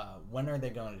 When are they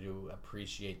going to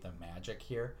appreciate the magic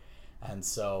here? And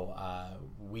so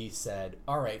we said,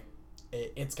 all right,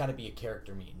 it's got to be a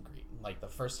character meet and greet. Like the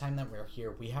first time that we're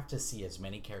here, we have to see as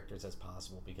many characters as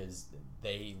possible because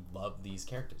they love these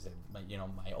characters. And,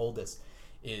 my oldest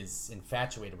is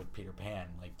infatuated with Peter Pan,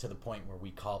 like to the point where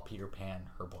we call Peter Pan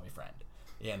her boyfriend.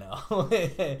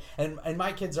 And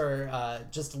my kids are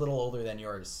just a little older than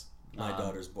yours. My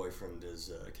daughter's boyfriend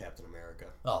is Captain America.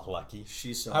 Oh, lucky.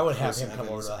 She saw I would have Chris him come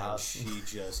over Evans to the house. She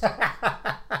just,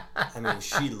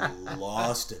 she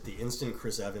lost it. The instant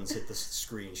Chris Evans hit the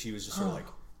screen, she was just sort of like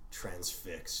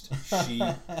transfixed. She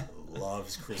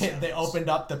loves Chris Evans. They opened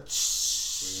up, the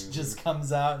just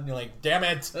comes out, and you're like, damn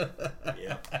it.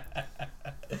 Yeah.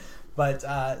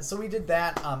 But so we did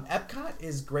that. Epcot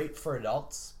is great for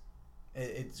adults.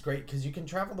 It's great because you can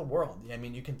travel the world. I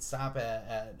mean, you can stop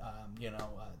at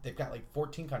they've got like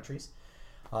 14 countries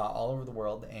all over the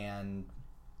world. And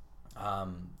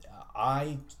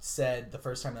I said the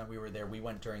first time that we were there, we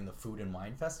went during the Food and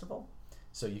Wine Festival.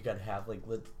 So you got to have like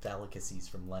little delicacies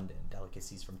from London,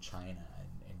 delicacies from China,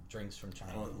 and drinks from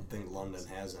China. I don't think London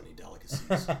has any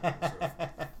delicacies.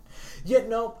 Yeah,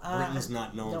 no. Britain's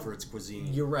not known for its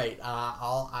cuisine. You're right.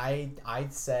 I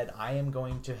said I am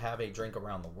going to have a drink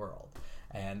around the world.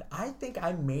 And I think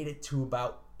I made it to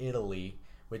about Italy,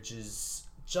 which is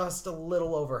just a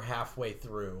little over halfway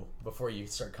through before you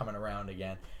start coming around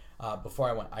again. Before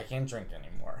I went, I can't drink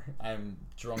anymore. I'm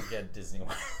drunk at Disney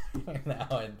World now.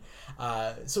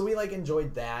 And so we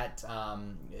enjoyed that,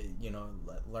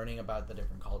 learning about the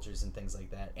different cultures and things like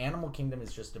that. Animal Kingdom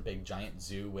is just a big giant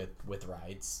zoo with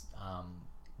rides.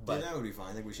 But that would be fine.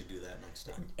 I think we should do that next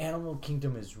time. Animal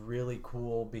Kingdom is really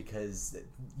cool because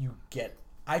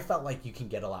I felt like you can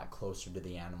get a lot closer to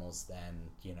the animals than,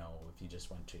 if you just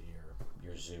went to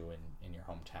your zoo in your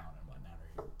hometown and whatnot,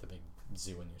 or the big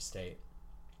zoo in your state.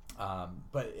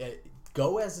 But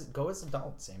go as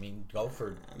adults. I mean, go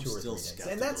for 2 or 3 days,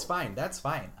 skeptical. and that's fine. That's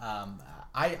fine.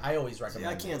 I always recommend.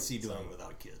 I can't see doing it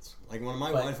without kids. Like when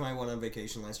my wife and I went on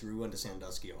vacation last year, we went to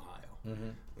Sandusky, Ohio. Mm-hmm.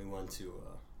 We went to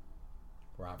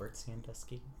Robert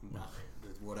Sandusky,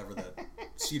 whatever that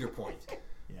Cedar Point.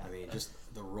 Yeah. I mean, just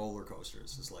the roller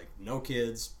coasters. It's like no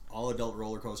kids, all adult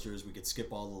roller coasters. We could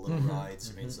skip all the little rides.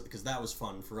 I mean, because that was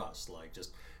fun for us. Like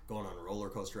just going on roller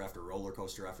coaster after roller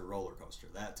coaster after roller coaster.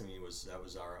 That to me was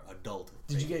our adult.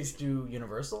 Did you guys do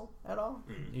Universal at all?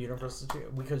 Universal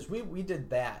too? Because we did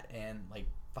that, and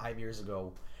 5 years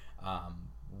ago,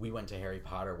 we went to Harry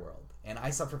Potter World, and I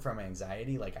suffer from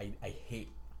anxiety. I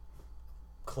hate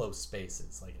close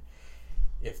spaces.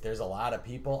 If there's a lot of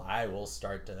people, I will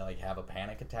start to have a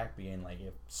panic attack, being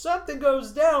if something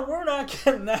goes down, we're not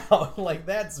getting out.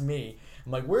 That's me.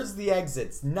 I'm where's the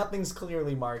exits? Nothing's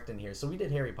clearly marked in here. So we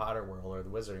did Harry Potter World or the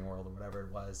Wizarding World or whatever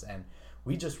it was, and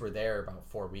we just were there about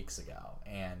 4 weeks ago,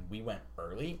 and we went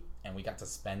early, and we got to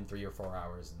spend 3 or 4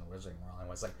 hours in the Wizarding World, and I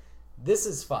was like, this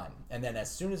is fun. And then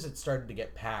as soon as it started to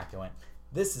get packed, I went,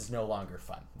 this is no longer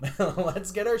fun.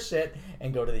 Let's get our shit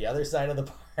and go to the other side of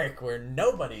the park where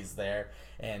nobody's there,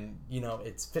 and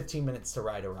it's 15 minutes to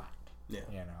ride a ride. Yeah.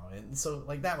 And so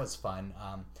that was fun.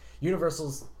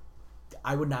 Universal's,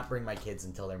 I would not bring my kids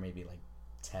until they're maybe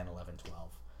 10, 11, 12.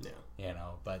 Yeah.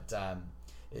 But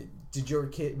did your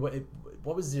kid, what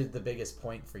was the biggest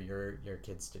point for your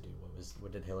kids to do?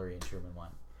 What did Hillary and Truman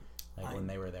want when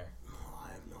they were there? I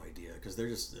have no idea, because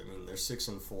they're 6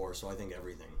 and 4, so I think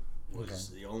everything was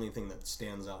the only thing that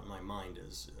stands out in my mind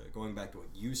is going back to what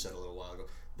you said a little while ago.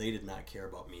 They did not care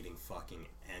about meeting fucking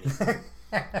anything.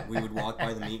 We would walk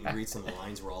by the meet and greets, and the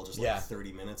lines were all just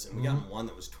 30 minutes, and we got one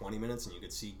that was 20 minutes, and you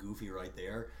could see Goofy right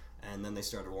there. And then they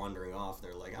started wandering off.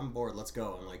 They're like, I'm bored, let's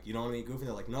go. I'm like, you don't want to meet Goofy?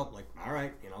 They're like, nope. I'm like, all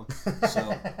right,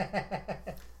 So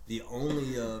the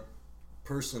only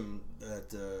person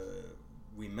that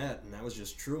we met, and that was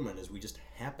just Truman, is we just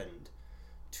happened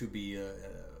to be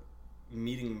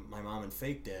meeting my mom and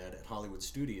fake dad at Hollywood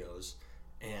Studios,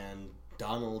 and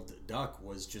Donald Duck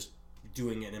was just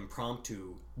doing an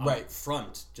impromptu up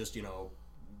front, just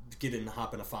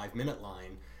hop in a 5-minute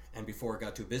line, and before it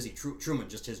got too busy, Truman,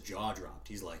 just his jaw dropped.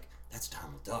 He's like, that's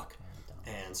Donald Duck.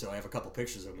 And so I have a couple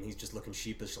pictures of him, and he's just looking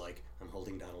sheepish, like I'm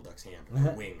holding Donald Duck's hand,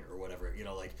 or wing, or whatever,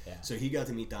 So he got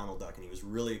to meet Donald Duck, and he was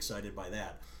really excited by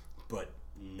that, but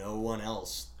no one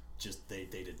else just they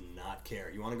did not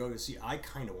care. You want to go to see? I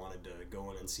kind of wanted to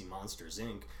go in and see Monsters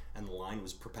Inc. and the line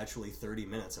was perpetually 30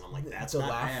 minutes, and I'm like, that's the not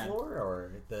laugh bad. floor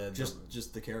or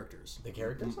Just the characters. The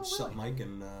characters? Oh, really? Mike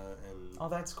and oh,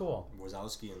 that's cool.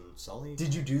 Wazowski and Sully.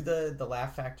 Did you do the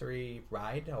Laugh Factory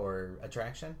ride or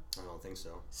attraction? I don't think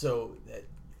so. So,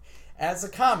 as a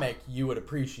comic, you would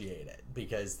appreciate it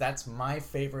because that's my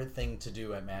favorite thing to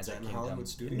do at Magic in Kingdom. Hollywood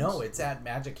Studios? No, it's at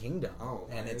Magic Kingdom. Oh,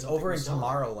 and I it's didn't over in think we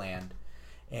saw that. Tomorrowland,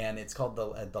 and it's called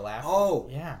the Laugh. Oh,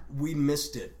 yeah. We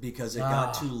missed it because it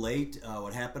got too late.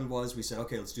 What happened was we said,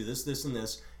 okay, let's do this, this, and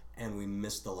this, and we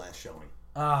missed the last showing.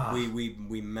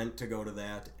 We meant to go to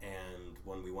that, and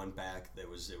when we went back, it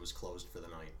was closed for the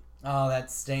night. Oh,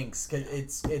 that stinks. 'Cause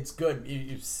it's good.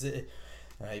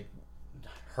 I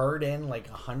herd in like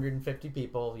 150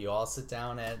 people. You all sit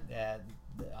down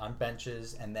on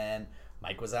benches, and then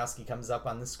Mike Wazowski comes up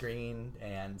on the screen,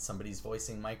 and somebody's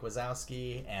voicing Mike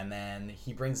Wazowski, and then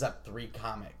he brings up 3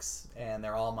 comics, and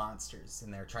they're all monsters,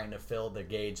 and they're trying to fill the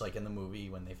gauge, like in the movie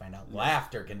when they find out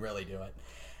laughter can really do it.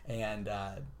 And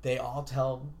they all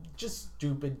tell just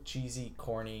stupid, cheesy,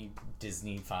 corny,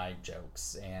 Disney-fied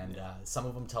jokes, and some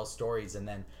of them tell stories, and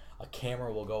then a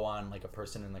camera will go on like a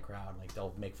person in the crowd, like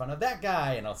they'll make fun of that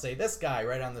guy, and I'll say this guy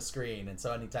right on the screen, and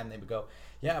so anytime they go,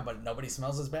 yeah, but nobody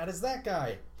smells as bad as that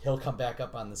guy, he'll come back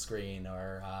up on the screen,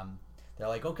 or they're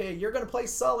like, okay, you're gonna play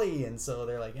Sully, and so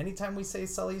they're like, anytime we say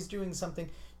Sully's doing something,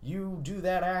 you do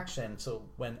that action. So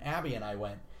when Abby and I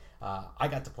went, I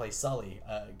got to play Sully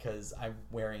because I'm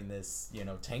wearing this,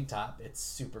 tank top. It's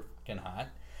super fucking hot,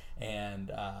 and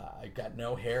I've got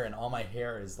no hair, and all my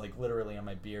hair is like literally on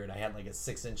my beard. I had like a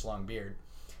 6-inch long beard,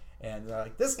 and they're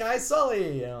like, "This guy's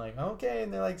Sully," and I'm like, "Okay,"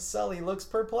 and they're like, "Sully looks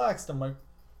perplexed." I'm like,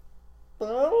 "I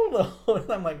don't know,"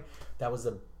 and I'm like, that was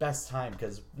the best time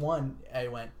because one, I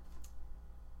went.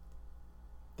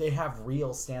 They have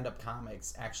real stand-up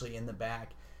comics actually in the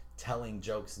back, telling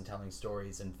jokes and telling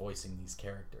stories and voicing these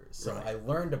characters. So Right. I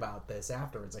learned about this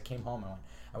afterwards. I came home and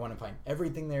I want to find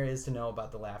everything there is to know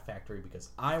about the Laugh Factory because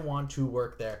I want to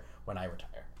work there when I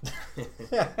retire.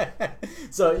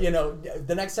 So,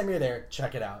 the next time you're there,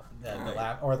 check it out.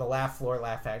 The Laugh Floor,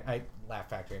 Laugh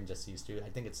Factory I'm just used to. I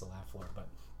think it's the Laugh Floor, but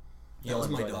That was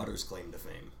my enjoy that. daughter's claim to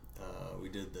fame. We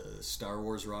did the Star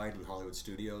Wars ride in Hollywood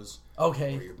Studios.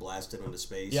 Okay. Where you're blasted into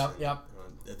space. Yep, and, yep.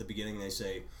 At the beginning, they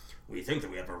say, "We think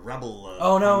that we have a rebel."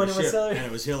 Oh, no, on and the it was ship," Hillary. And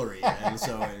it was Hillary. And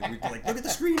so we're like, "Look at the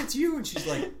screen, it's you." And she's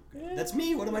like, "That's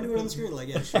me. What am I doing on the screen?" Like,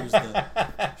 yeah, she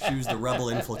was the rebel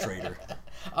infiltrator.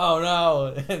 Oh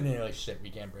no! And you're like, shit,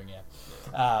 we can't bring you.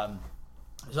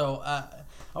 So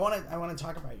I want to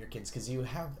talk about your kids because you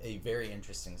have a very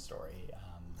interesting story.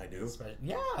 I do?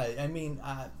 Yeah, I mean,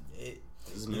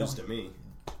 This is news to me.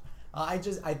 I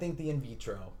think the in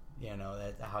vitro,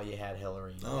 that how you had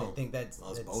Hillary. Oh, I think that's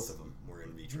both of them were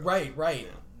in vitro. Right.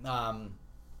 Yeah.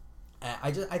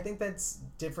 I think that's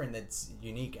different. That's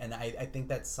unique, and I think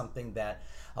that's something that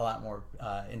a lot more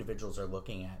individuals are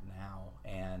looking at now.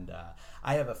 And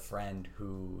I have a friend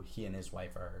who he and his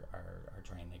wife are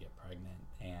trying to get pregnant,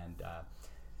 and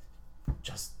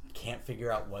just can't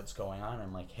figure out what's going on.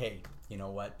 I'm like, hey, you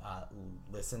know what?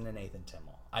 Listen to Nathan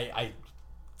Timmel. I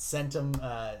sent him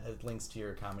links to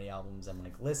your comedy albums. I'm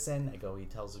like, listen. I go, he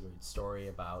tells a good story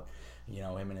about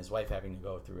him and his wife having to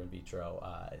go through in vitro.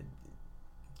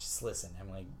 Just listen. I'm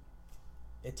like,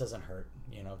 it doesn't hurt.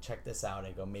 Check this out.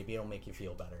 I go, maybe it'll make you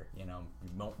feel better.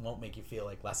 Won't make you feel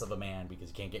like less of a man because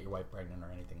you can't get your wife pregnant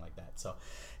or anything like that. So,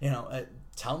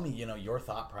 tell me, your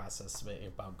thought process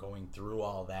about going through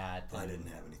all that. I didn't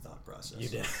have any thought process. You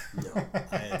did? No,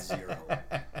 I had zero.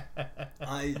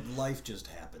 Life just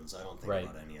happens. I don't think Right.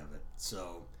 about any of it.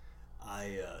 So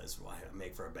that's why I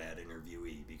make for a bad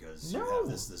interviewee because No. you have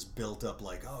this built up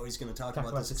like, oh, he's going to talk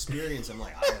about this experience. I'm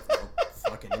like, I have no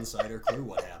fucking insider clue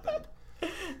what happened.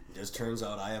 It just turns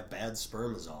out I have bad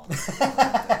spermazole.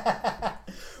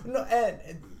 No, and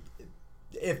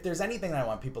if there's anything that I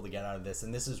want people to get out of this,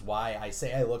 and this is why I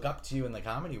say I look up to you in the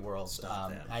comedy world.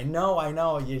 Stop that. I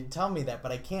know. You tell me that,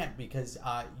 but I can't because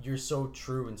you're so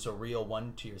true and so real.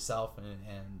 One, to yourself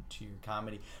and to your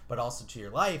comedy, but also to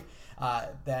your life.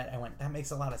 That I went. That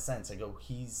makes a lot of sense. I go.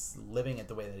 He's living it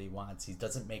the way that he wants. He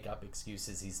doesn't make up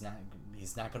excuses. He's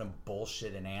not going to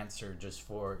bullshit an answer just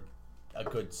for a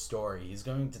good story. He's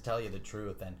going to tell you the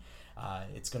truth, and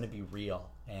it's going to be real,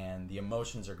 and the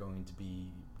emotions are going to be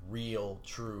real,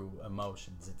 true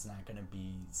emotions. It's not going to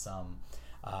be some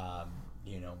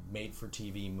made for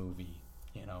TV movie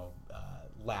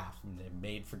laugh,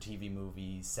 made for TV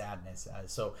movie sadness.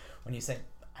 So when you say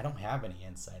I don't have any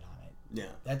insight on it, Yeah.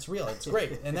 that's real. It's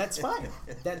great, and that's fine.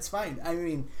 That's fine. I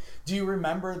mean, do you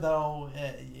remember though?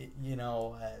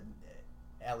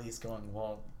 at least going,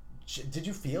 well, did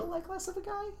you feel like less of a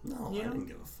guy? No, I didn't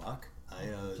give a fuck.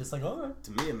 Just like, all right.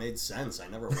 To me, it made sense. I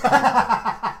never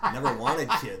wanted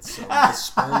kids, so the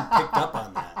sperm picked up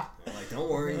on that. They're like, don't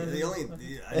worry.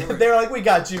 They're like, we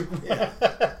got you. Yeah.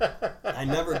 I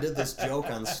never did this joke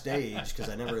on stage because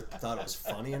I never thought it was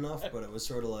funny enough, but it was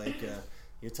sort of like,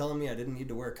 you're telling me I didn't need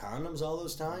to wear condoms all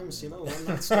those times? One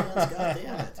night stands? God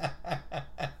damn it.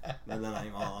 And then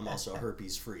I'm also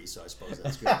herpes free, so I suppose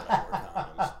that's good that I wear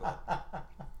condoms, but...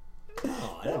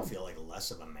 No, I didn't feel like less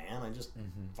of a man. I just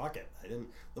fuck it. I didn't.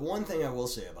 The one thing I will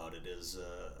say about it is,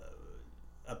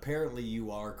 apparently you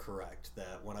are correct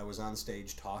that when I was on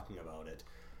stage talking about it,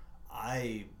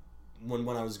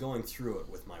 when I was going through it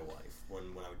with my wife, when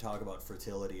I would talk about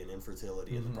fertility and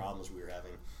infertility and the problems we were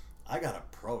having, I got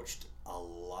approached a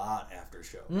lot after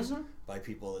shows by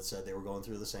people that said they were going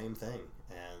through the same thing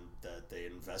and that they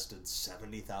invested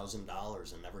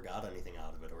 $70,000 and never got anything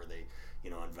out of it, or they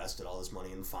invested all this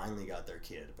money and finally got their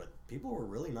kid. But people were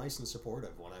really nice and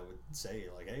supportive when I would say,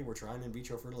 like, hey, we're trying in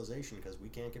vitro fertilization because we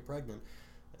can't get pregnant.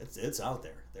 It's out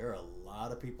there. There are a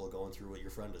lot of people going through what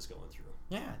your friend is going through.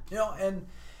 Yeah,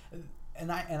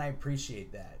 and I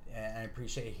appreciate that, and I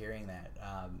appreciate hearing that.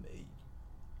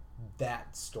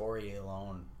 That story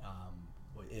alone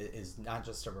is not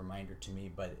just a reminder to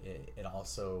me, but it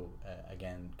also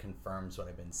again confirms what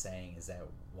I've been saying, is that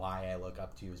why I look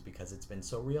up to you is because it's been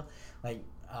so real. Like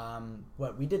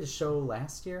what we did a show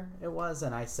last year,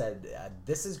 and I said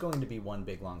this is going to be one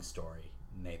big long story,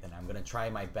 Nathan. I'm going to try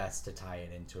my best to tie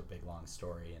it into a big long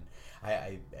story, and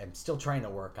I'm still trying to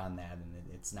work on that, and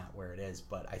it's not where it is.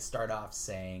 But I start off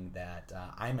saying that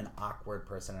I'm an awkward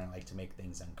person and I like to make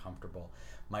things uncomfortable.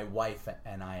 My wife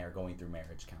and I are going through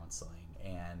marriage counseling,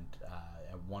 and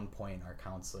at one point our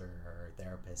counselor or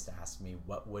therapist asked me,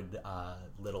 what would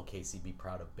little Casey be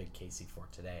proud of big Casey for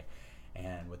today?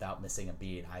 And without missing a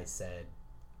beat, I said,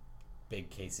 big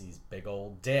Casey's big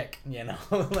old dick,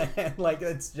 like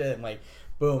it's just like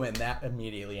boom, and that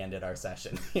immediately ended our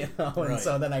session, and right.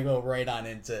 So then I go right on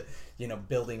into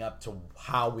building up to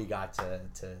how we got to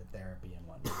therapy and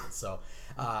whatnot. So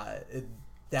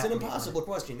it's an impossible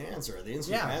question to answer. The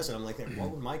instant you ask it, I'm like, what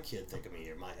would my kid think of me?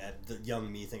 Or the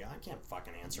young me think, I can't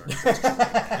fucking answer a question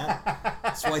like that.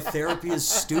 That's why therapy is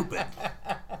stupid.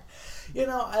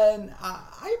 And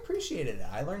I appreciated it.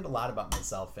 I learned a lot about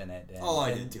myself in it.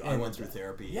 I did too. I went through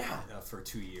therapy for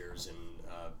 2 years in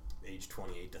age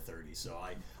 28 to 30, so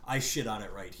I shit on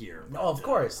it right here. No, of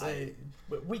course.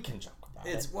 We can joke about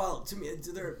it. Well, to me,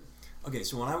 okay,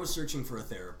 so when I was searching for a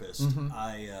therapist,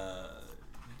 I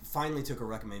finally took a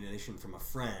recommendation from a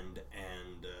friend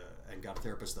and got a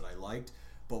therapist that I liked.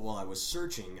 But while I was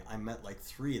searching, I met like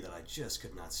 3 that I just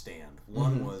could not stand.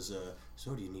 One was,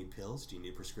 so do you need pills? Do you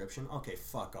need a prescription? Okay,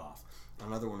 fuck off.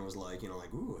 Another one was like,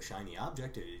 ooh, a shiny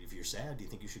object. If you're sad, do you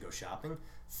think you should go shopping?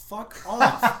 Fuck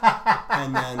off.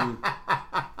 And then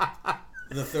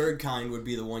the third kind would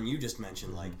be the one you just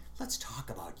mentioned, like, let's talk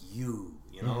about you,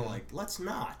 like, let's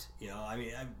not,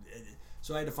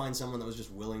 so I had to find someone that was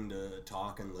just willing to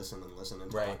talk and listen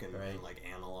and talk and like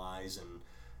analyze and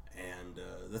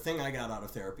the thing I got out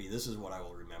of therapy, this is what I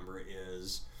will remember,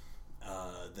 is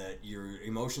that your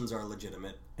emotions are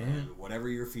legitimate and whatever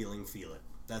you're feeling, feel it.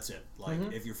 That's it. Like,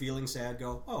 if you're feeling sad,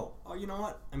 go, oh, you know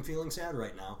what? I'm feeling sad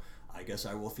right now. I guess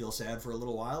I will feel sad for a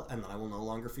little while, and then I will no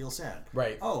longer feel sad.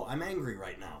 Right. Oh, I'm angry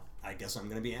right now. I guess I'm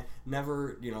going to be...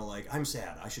 Never, like, I'm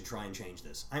sad. I should try and change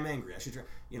this. I'm angry. I should try...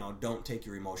 don't take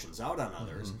your emotions out on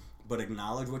others, but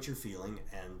acknowledge what you're feeling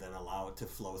and then allow it to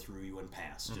flow through you and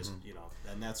pass. Just,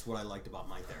 and that's what I liked about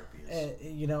my therapy.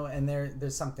 Is, and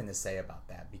there's something to say about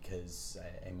that, because,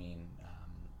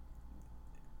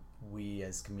 we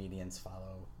as comedians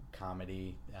follow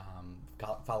comedy,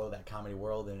 follow that comedy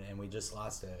world, and we just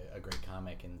lost a great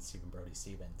comic in Stephen Brody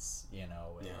Stevens,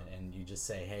 and you just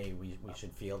say, hey, we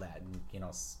should feel that, and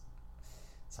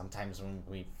sometimes when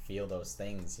we feel those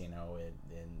things, and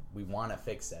we want to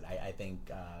fix it. I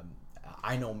think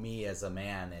I know me as a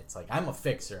man, it's like I'm a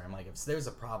fixer. I'm like, if there's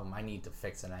a problem, I need to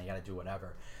fix it, and I got to do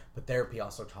whatever. But therapy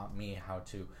also taught me how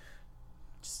to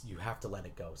you have to let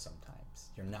it go sometimes.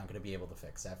 You're not going to be able to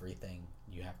fix everything.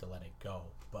 You have to let it go.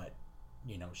 But,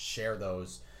 share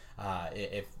those.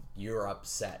 If you're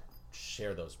upset,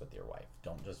 share those with your wife.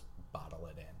 Don't just bottle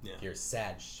it in. Yeah. If you're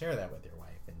sad, share that with your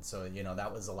wife. And so,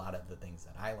 that was a lot of the things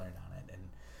that I learned on it. And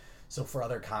so for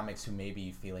other comics who may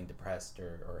be feeling depressed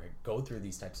or go through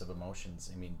these types of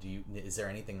emotions, is there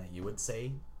anything that you would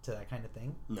say to that kind of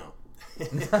thing? No.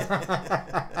 No,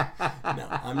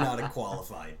 I'm not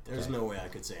qualified. There's no way I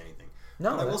could say anything.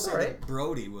 No, but I will that's say all right. that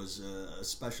Brody was a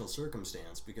special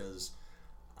circumstance because...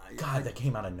 that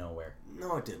came out of nowhere.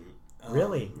 No, it didn't.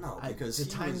 Really? No, because at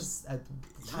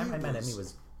the time I met him, he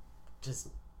was just...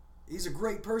 He's a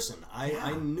great person.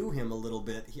 I knew him a little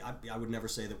bit. I would never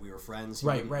say that we were friends. He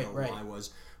didn't know who I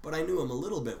was. But I knew him a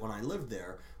little bit when I lived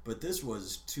there. But this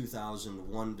was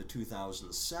 2001 to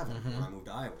 2007 when I moved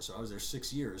to Iowa. So I was there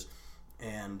 6 years.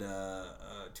 And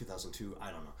 2002, I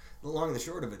don't know. The long and the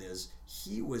short of it is,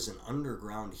 he was an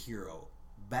underground hero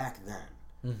back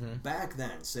then. Back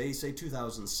then, say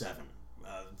 2007.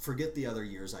 Forget the other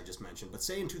years I just mentioned. But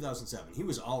say in 2007, he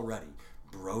was already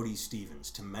Brody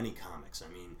Stevens to many comics. I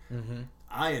mean,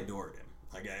 I adored him.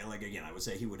 Like again, I would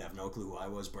say he would have no clue who I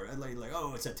was, but like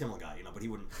oh, it's that Timmel guy, you know. But he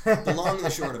wouldn't. The long and the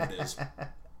short of it is,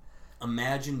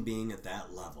 imagine being at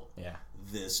that level. Yeah.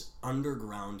 This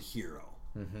underground hero.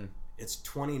 It's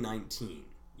 2019.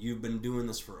 You've been doing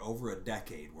this for over a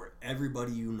decade, where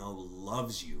everybody you know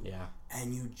loves you,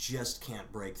 and you just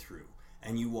can't break through.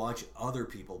 And you watch other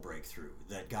people break through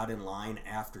that got in line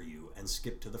after you and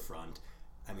skipped to the front.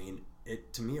 I mean,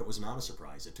 to me, it was not a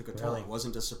surprise. It took a toll. It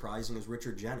wasn't as surprising as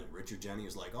Richard Jeni. Richard Jeni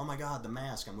was like, oh my God, The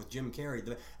Mask, I'm with Jim Carrey.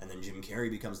 And then Jim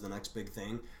Carrey becomes the next big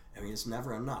thing. I mean, it's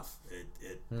never enough.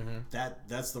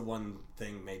 That's the one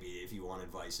thing, maybe, if you want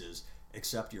advice, is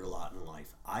accept your lot in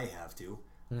life. I have to.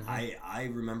 I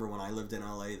remember when I lived in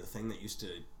LA, the thing that used to,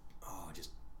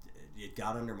 it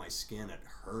got under my skin. It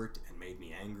hurt and made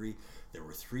me angry. There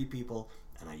were 3 people,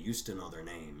 and I used to know their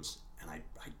names, and I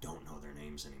don't know their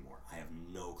names anymore. I have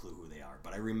no clue who they are.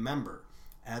 But I remember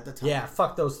at the time... Yeah,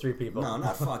 fuck those 3 people. No,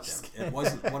 not fuck them. It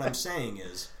wasn't... What I'm saying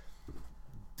is,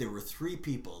 there were 3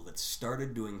 people that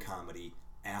started doing comedy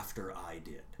after I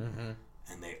did.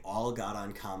 And they all got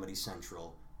on Comedy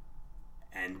Central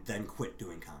and then quit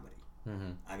doing comedy.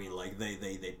 I mean, like,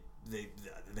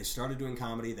 they started doing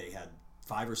comedy. They had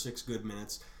 5 or 6 good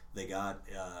minutes. They got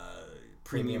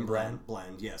premium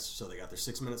blend, yes. So they got their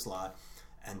 6-minute slot,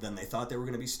 and then they thought they were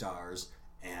going to be stars,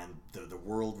 and the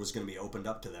world was going to be opened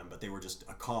up to them, but they were just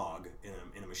a cog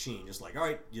in a machine, just like, all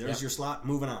right, there's your slot,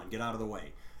 moving on, get out of the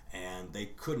way. And they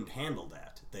couldn't handle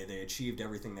that. They achieved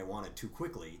everything they wanted too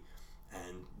quickly,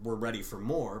 and were ready for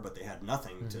more, but they had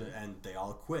nothing to, and they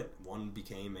all quit. One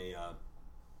became a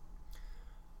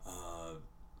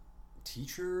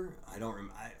teacher. I don't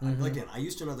remember. Again, I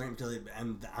used to know their name,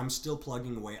 and I'm still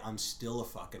plugging away. I'm still a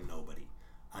fucking nobody.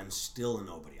 I'm still a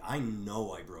nobody. I know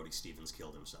why Brody Stevens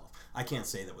killed himself. I can't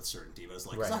say that with certainty, but it's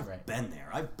like, 'cause I've been there.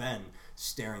 I've been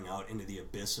staring out into the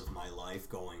abyss of my life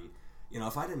going, you know,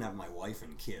 if I didn't have my wife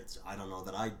and kids, I don't know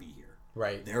that I'd be here.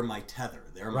 Right. They're my tether.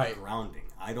 They're my grounding.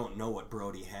 I don't know what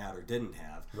Brody had or didn't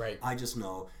have. Right. I just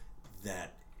know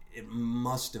that it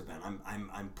must have been.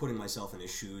 I'm putting myself in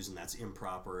his shoes, and that's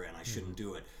improper, and I shouldn't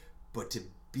do it. But to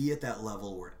be at that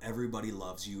level where everybody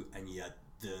loves you, and yet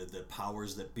the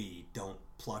powers that be don't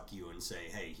pluck you and say,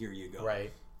 hey, here you go.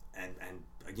 Right. And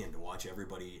again, to watch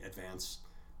everybody advance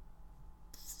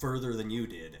further than you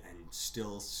did and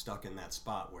still stuck in that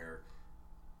spot where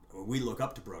we look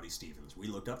up to Brody Stevens. We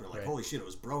looked up and we're like, holy shit, it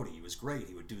was Brody. He was great.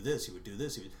 He would do this. He would do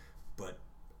this. But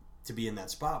to be in that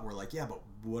spot, we're like, yeah, but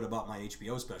what about my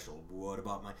HBO special? What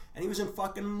about my... And he was in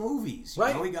fucking movies. You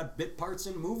know, he got bit parts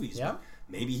in movies. Yeah.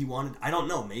 Maybe he wanted... I don't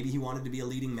know. Maybe he wanted to be a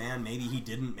leading man. Maybe he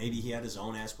didn't. Maybe he had his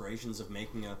own aspirations of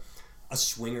making a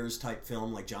swingers type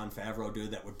film like Jon Favreau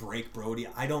did that would break Brody.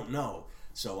 I don't know.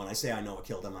 So when I say I know what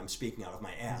killed him, I'm speaking out of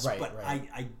my ass. But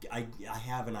I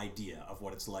have an idea of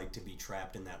what it's like to be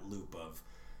trapped in that loop of,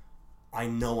 I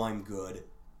know I'm good.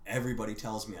 Everybody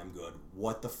tells me I'm good.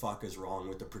 What the fuck is wrong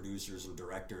with the producers and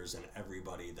directors and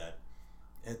everybody? That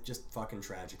it's just fucking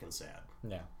tragic and sad.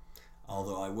 Yeah.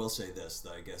 Although I will say this,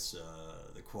 that I guess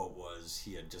the quote was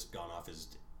he had just gone off his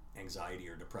anxiety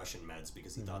or depression meds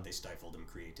because he thought they stifled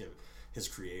his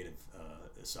creative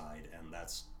side, and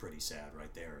that's pretty sad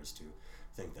right there, is to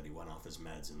think that he went off his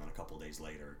meds and then a couple days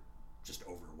later just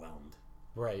overwhelmed.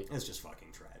 Right. It's just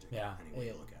fucking tragic. Yeah. Any way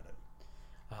you look at it.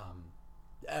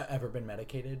 Ever been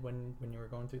medicated when you were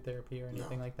going through therapy or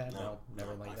anything like that? No,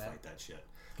 never like that. I fight that shit.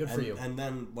 Good for you. And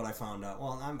then what I found out,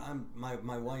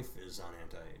 my wife is on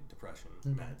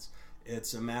antidepressant meds.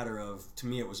 It's a matter of, to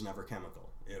me, it was never chemical.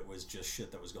 It was just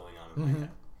shit that was going on in my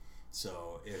head.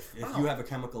 So if you have a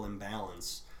chemical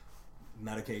imbalance,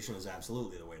 medication is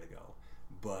absolutely the way to go.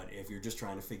 But if you're just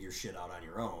trying to figure shit out on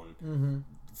your own,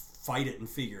 fight it and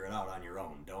figure it out on your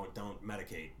own. Don't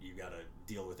medicate. You got to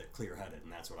deal with it clear-headed,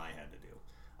 and that's what I had to do.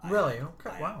 Really?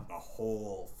 Okay. Wow. A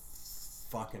whole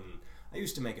fucking... I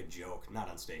used to make a joke, not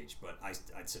on stage, but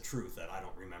it's the truth that I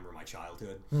don't remember my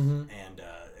childhood. And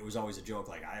it was always a joke,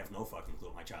 like, I have no fucking clue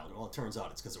of my childhood. Well, it turns out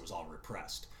it's because it was all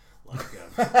repressed. Like,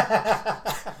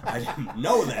 I didn't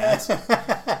know that.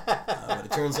 But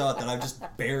it turns out that I've just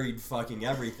buried fucking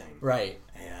everything. Right.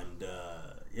 And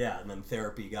Yeah, and then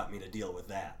therapy got me to deal with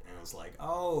that. And it's like,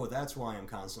 oh, that's why I'm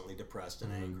constantly depressed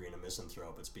and angry and a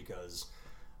misanthrope. It's because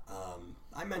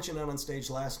I mentioned it on stage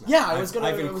last night. Yeah, I've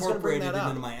bring incorporated that it up.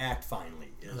 into my act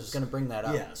finally. I was going to bring that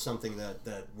up. Yeah, something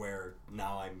that where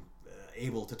now I'm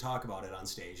able to talk about it on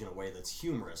stage in a way that's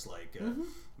humorous. Like,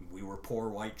 we were poor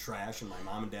white trash and my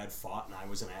mom and dad fought and I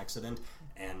was an accident.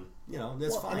 And,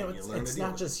 that's fine. You know, you learn it's to deal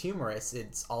not with just humorous,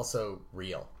 it's also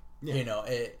real. Yeah. You know,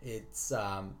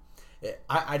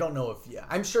 I don't know if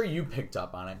I'm sure you picked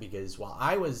up on it, because while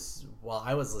I was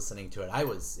listening to it, I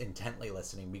was intently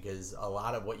listening, because a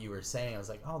lot of what you were saying, I was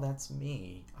like, oh, that's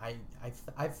me.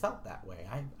 I felt that way.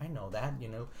 I know that.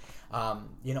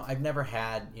 I've never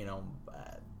had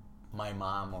my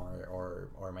mom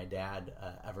or my dad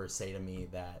ever say to me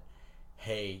that,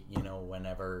 hey,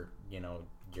 whenever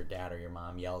your dad or your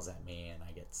mom yells at me and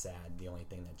I get sad, the only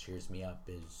thing that cheers me up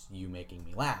is you making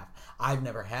me laugh. I've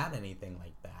never had anything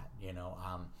like that.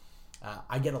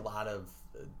 I get a lot of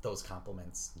those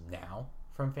compliments now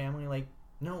from family, like,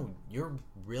 no, you're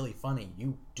really funny.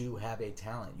 You do have a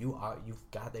talent.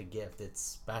 You've got a gift. It's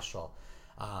special.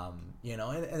 And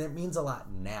it means a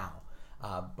lot now.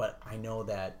 But I know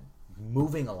that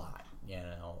moving a lot,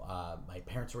 my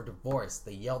parents were divorced.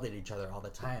 They yelled at each other all the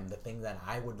time. The thing that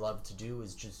I would love to do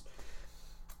is just,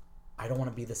 I don't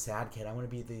want to be the sad kid. I want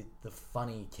to be the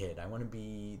funny kid. I want to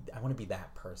be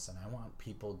that person. I want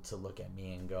people to look at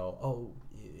me and go, oh,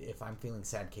 if I'm feeling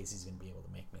sad, Casey's going to be able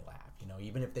to make me laugh.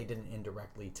 Even if they didn't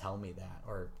indirectly tell me that,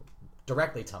 or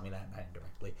directly tell me that, not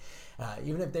indirectly.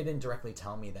 Even if they didn't directly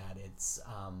tell me that, it's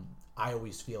I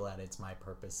always feel that it's my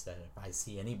purpose that if I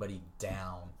see anybody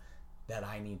down, that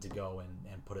I need to go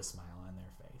and put a smile on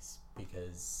their face,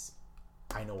 because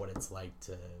I know what it's like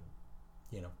to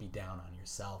be down on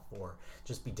yourself, or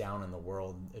just be down in the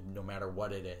world, no matter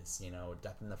what it is,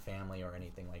 death in the family or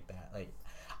anything like that. Like,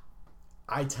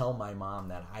 I tell my mom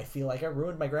that I feel like I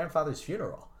ruined my grandfather's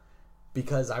funeral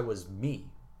because I was me.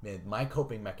 My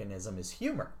coping mechanism is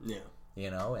humor. Yeah.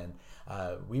 And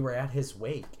we were at his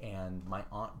wake, and my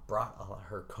aunt brought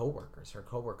her coworkers. Her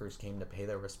coworkers came to pay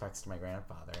their respects to my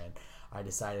grandfather, and I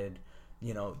decided,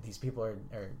 these people are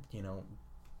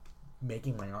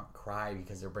making my aunt cry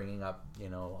because they're bringing up,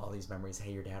 all these memories.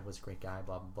 Hey, your dad was a great guy,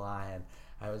 blah, blah, blah. And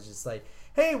I was just like,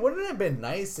 hey, wouldn't it have been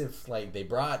nice if, like, they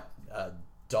brought a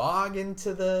dog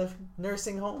into the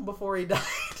nursing home before he died?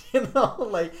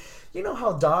 Like,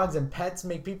 how dogs and pets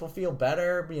make people feel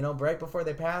better, right before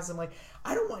they pass. I'm like,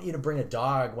 I don't want you to bring a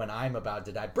dog when I'm about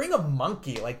to die. Bring a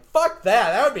monkey. Like, fuck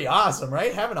that. That would be awesome,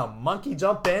 right? Having a monkey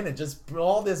jump in and just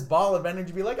all this ball of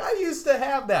energy be like, I used to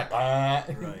have that. Right.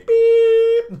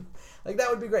 Beep. Like, that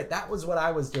would be great. That was what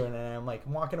I was doing. And I'm like,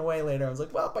 walking away later. I was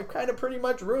like, well, I kind of pretty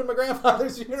much ruined my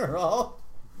grandfather's funeral.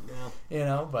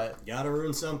 Yeah. But gotta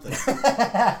ruin something.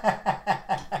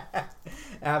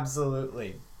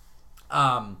 Absolutely.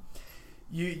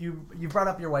 You brought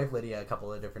up your wife Lydia a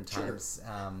couple of different times.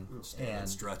 Sure. And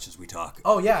stretch as we talk.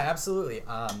 Oh yeah, absolutely.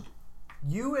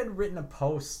 You had written a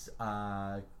post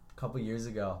a couple years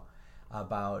ago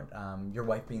about your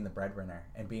wife being the breadwinner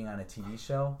and being on a TV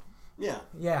show. Yeah.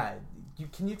 Yeah.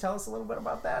 Can you tell us a little bit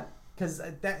about that? Because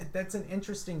that's an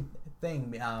interesting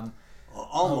thing.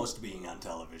 Almost being on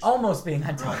television. Almost being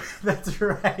on television. Right. That's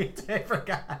right. I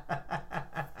forgot.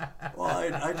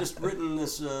 Well, I just written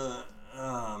this. One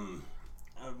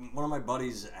of my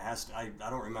buddies asked. I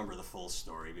don't remember the full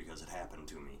story because it happened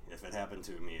to me. If it happened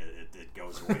to me, it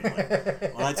goes away.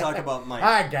 Like, when I talk about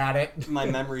I got it. My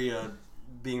memory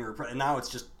being repressed, and now it's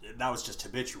just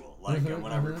habitual. Like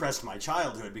when I repressed my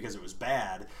childhood because it was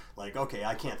bad. Like, okay,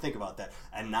 I can't think about that,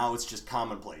 and now it's just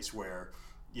commonplace where.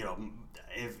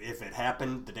 If it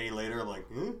happened the day later, like,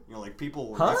 like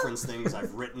people will reference things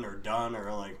I've written or done, or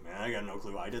like, man, I got no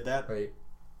clue I did that. Right.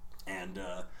 And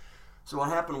so what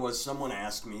happened was someone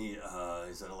asked me,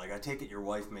 he said, like, I take it your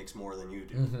wife makes more than you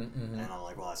do. And I'm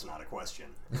like, well, that's not a question.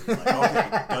 And he's like,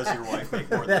 okay, does your wife make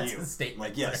more than you? That's a statement.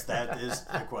 Like, yes, that is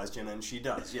a question, and she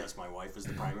does. Yes, my wife is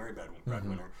the primary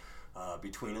breadwinner.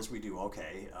 Between us, we do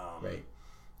okay. Right.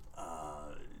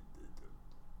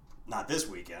 Not this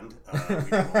weekend. We won't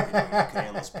be doing okay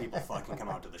unless people fucking come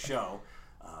out to the show,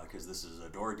 because this is a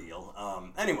door deal.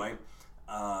 Anyway,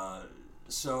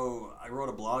 so I wrote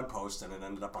a blog post, and it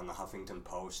ended up on the Huffington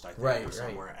Post, I think, or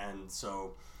somewhere. Right. And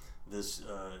so this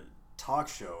talk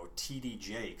show, T.D.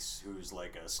 Jakes, who's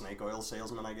like a snake oil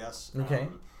salesman, I guess. Okay.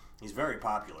 He's very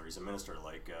popular. He's a minister.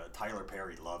 Like, Tyler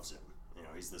Perry loves him.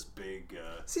 He's this big...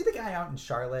 See the guy out in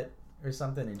Charlotte or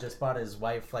something who just bought his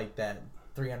wife, like, that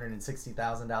 $360,000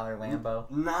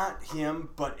 Lambo? Not him,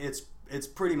 but it's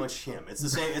pretty much him. It's the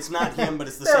same. It's not him, but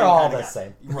it's the They're same all kind of the guy.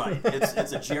 same. Right.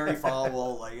 It's a Jerry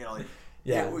Falwell, like,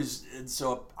 Yeah.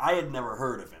 So I had never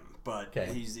heard of him, but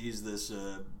Okay. he's this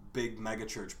big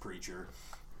megachurch preacher,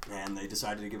 and they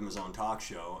decided to give him his own talk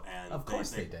show, and Of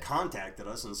course they did. contacted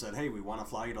us and said, hey, we want to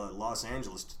fly you to Los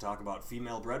Angeles to talk about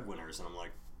female breadwinners. And I'm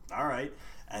like, all right.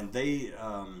 And they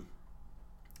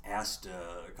asked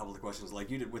a couple of questions like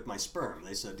you did with my sperm.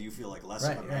 They said, do you feel like less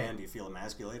of a man? Right. Do you feel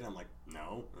emasculated? I'm like,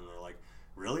 no. And they're like,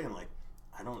 really? I'm like,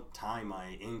 I don't tie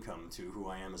my income to who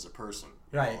I am as a person.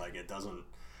 You know, Right. like it doesn't.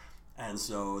 And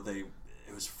so it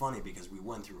was funny because we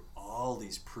went through all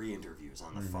these pre-interviews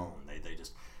on the phone. They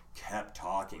just kept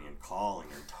talking and calling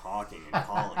and talking and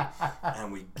calling.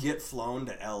 And we get flown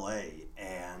to LA,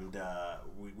 and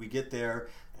we get there,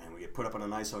 and we get put up in a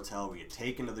nice hotel. We get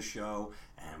taken to the show,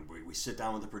 and we sit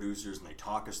down with the producers, and they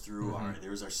talk us through, all right,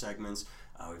 there's our segments.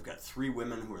 We've got 3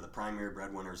 women who are the primary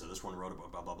breadwinners of this one wrote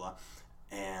about blah, blah, blah.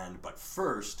 But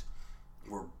first,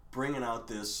 we're bringing out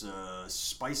this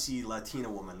spicy Latina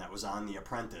woman that was on The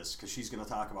Apprentice, because she's going to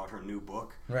talk about her new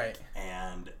book. Right.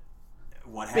 And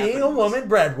what happened Being a was- woman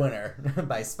breadwinner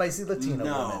by Spicy Latino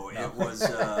No, Woman.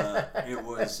 it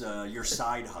was your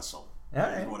side hustle. All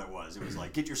Is right. what it was. It was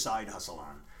like, get your side hustle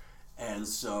on. And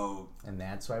so, And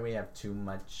that's why we have too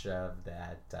much of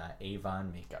that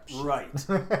Avon makeup shit. right.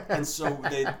 And so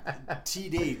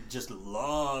TD just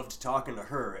loved talking to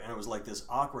her, and it was like this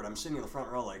awkward, I'm sitting in the front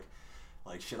row like,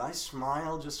 should I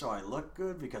smile just so I look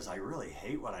good? Because I really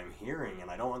hate what I'm hearing,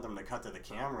 and I don't want them to cut to the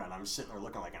camera, and I'm sitting there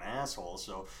looking like an asshole.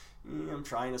 So I'm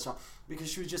trying to smile. Because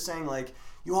she was just saying, like,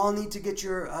 you all need to get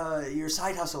your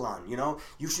side hustle on, you know?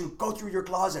 You should go through your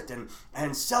closet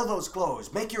and sell those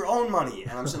clothes. Make your own money.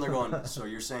 And I'm sitting there going, so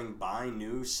you're saying buy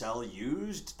new, sell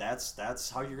used? That's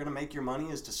how you're going to make your money,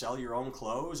 is to sell your own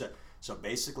clothes? So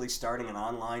basically starting an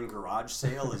online garage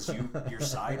sale is your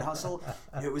side hustle?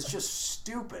 It was just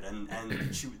stupid. And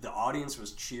the audience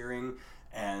was cheering,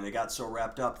 and they got so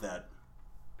wrapped up that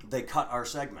they cut our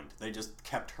segment. They just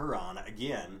kept her on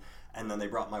again, and then they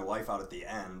brought my wife out at the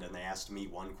end, and they asked me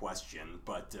one question,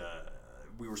 but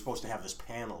we were supposed to have this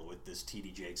panel with this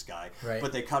TD Jakes guy, Right.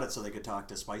 but they cut it so they could talk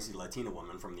to Spicy Latina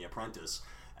Woman from The Apprentice.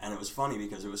 And it was funny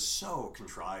because it was so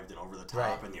contrived and over the top,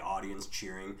 Right. and the audience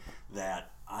cheering,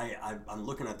 that I'm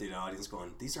looking at the audience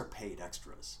going, these are paid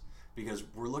extras. Because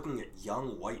we're looking at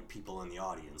young white people in the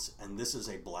audience, and this is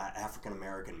a black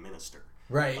African-American minister.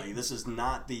 Right. Like, this is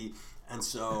not the... And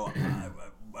so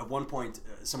at one point,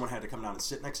 someone had to come down and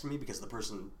sit next to me because the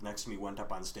person next to me went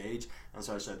up on stage. And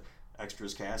so I said,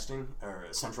 extras casting, or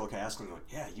central casting? He went,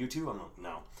 yeah, you too? I'm like,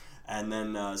 no. And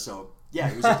then, yeah,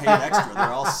 he was a paid extra. They're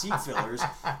all seat fillers.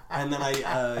 And then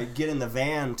I get in the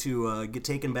van to get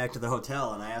taken back to the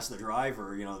hotel, and I asked the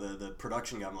driver, you know, the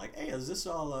production guy, I'm like, hey, is this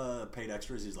all paid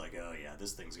extras? He's like, oh, yeah,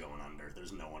 this thing's going under.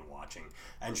 There's no one watching.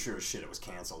 And sure as shit, it was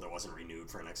canceled. It wasn't renewed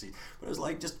for next season. But it was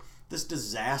like just this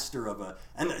disaster of a...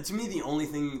 And to me, the only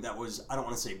thing that was, I don't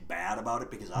want to say bad about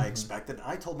it, because I expected...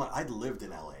 I told I'd lived in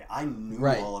LA. I knew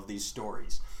Right. all of these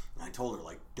stories. And I told her,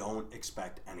 like, don't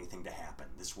expect anything to happen.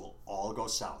 This will all go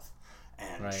south.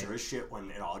 And Right. sure as shit,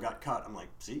 when it all got cut, I'm like,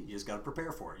 see, you just got to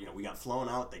prepare for it. You know, we got flown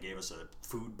out. They gave us a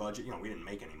food budget. You know, we didn't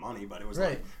make any money, but it was Right.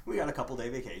 like, we got a couple-day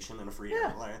vacation and a free...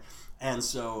 Yeah. And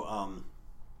so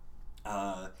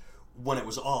when it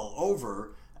was all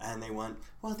over... And they went,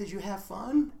 well, did you have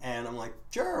fun? And I'm like,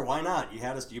 sure, why not?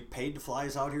 You paid to fly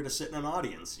us out here to sit in an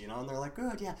audience, you know? And they're like,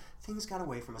 good, yeah, things got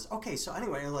away from us. Okay, so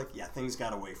anyway, I'm like, yeah, things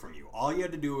got away from you. All you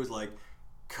had to do was, like,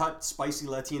 cut Spicy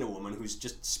Latina Woman who's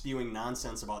just spewing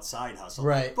nonsense about side hustle.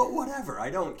 Right. But whatever,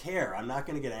 I don't care. I'm not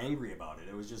going to get angry about it.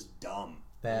 It was just dumb.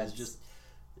 It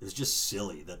was just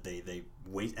silly that they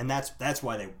wait. And that's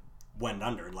why they went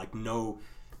under. Like, no...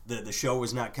 The show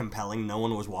was not compelling. No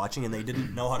one was watching, and they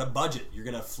didn't know how to budget. You're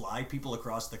going to fly people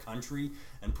across the country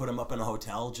and put them up in a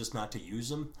hotel just not to use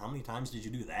them? How many times did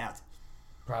you do that?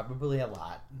 Probably a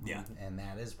lot. Yeah. And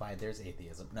that is why there's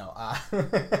atheism. No.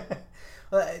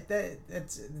 Well,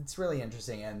 it's really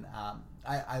interesting, and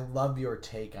I love your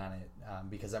take on it,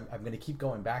 because I'm going to keep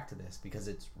going back to this because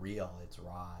it's real, it's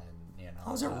raw, and you know.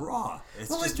 How's it raw? It's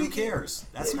well, just, who cares?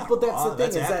 That's not but raw.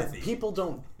 that's the thing, is apathy.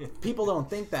 that people don't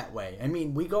think that way. I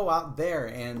mean, we go out there,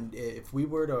 and if we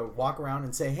were to walk around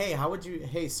and say,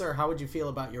 hey sir, how would you feel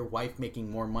about your wife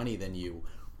making more money than you?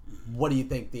 What do you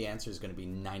think the answer is going to be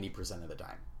 90% of the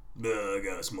time? I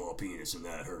got a small penis and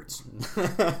that hurts.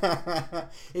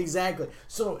 Exactly.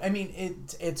 So, I mean,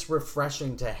 it's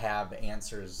refreshing to have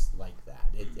answers like that.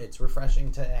 It's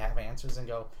refreshing to have answers and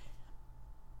go,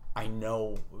 I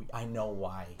know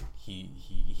why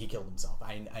he killed himself.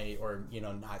 Or, you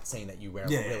know, not saying that you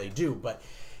really do, but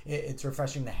it's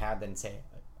refreshing to have and say,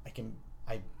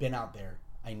 I've been out there.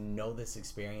 I know this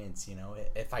experience, you know.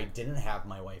 If I didn't have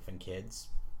my wife and kids,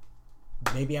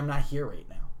 maybe I'm not here right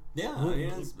now. Yeah, I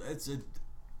mean, it's a.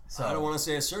 So, I don't want to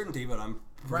say a certainty, but I'm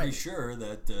pretty Right. sure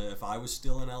that if I was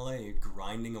still in LA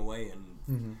grinding away,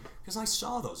 and because I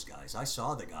saw those guys, I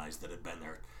saw the guys that had been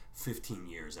there 15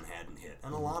 years and hadn't hit,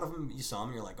 and a lot of them, you saw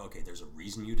them, you're like, okay, there's a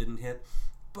reason you didn't hit,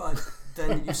 but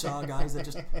then you saw guys that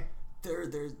just they're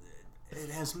it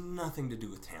has nothing to do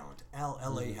with talent.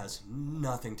 LA has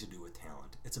nothing to do with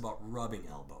talent. It's about rubbing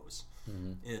elbows.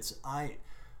 It's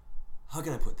how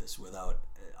can I put this without?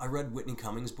 I read Whitney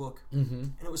Cummings' book,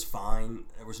 and it was fine.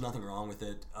 There was nothing wrong with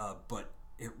it, but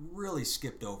it really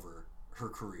skipped over her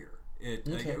career.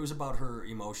 It was about her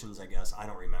emotions, I guess. I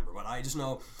don't remember, but I just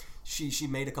know she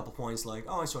made a couple points like,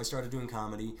 so I started doing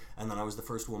comedy, and then I was the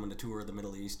first woman to tour the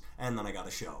Middle East, and then I got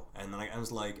a show, and then I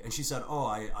was like, and she said,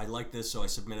 I like this, so I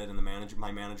submitted, and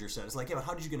my manager said, it's like, yeah, but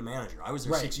how did you get a manager? I was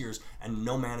there 6 years, and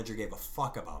no manager gave a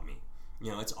fuck about me.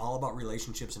 You know, it's all about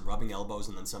relationships and rubbing elbows,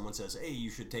 and then someone says, hey,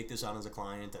 you should take this on as a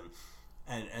client,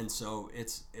 and so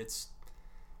it's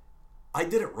I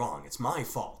did it wrong. It's my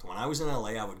fault. When I was in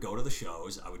LA, I would go to the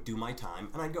shows, I would do my time,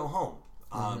 and I'd go home.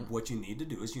 What you need to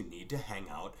do is you need to hang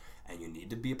out, and you need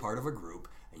to be a part of a group,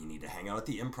 and you need to hang out at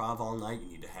the Improv all night,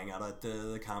 you need to hang out at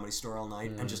the Comedy Store all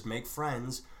night, and just make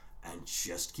friends, and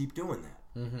just keep doing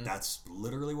that. That's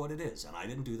literally what it is, and I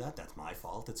didn't do that. That's my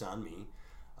fault. It's on me.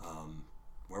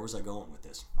 Where was I going with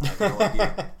this? I have no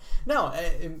idea. No,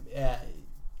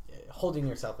 holding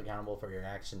yourself accountable for your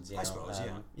actions. You know, I suppose,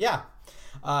 yeah.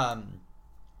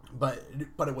 But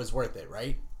it was worth it,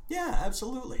 right? Yeah,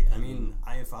 absolutely. I mean,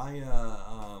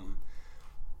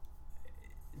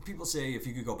 people say if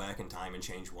you could go back in time and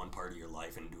change one part of your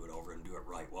life and do it over and do it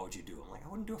right, what would you do? I'm like, I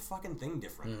wouldn't do a fucking thing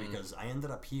different because I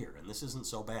ended up here and this isn't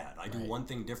so bad. I do one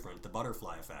thing different, the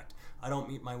butterfly effect. I don't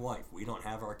meet my wife. We don't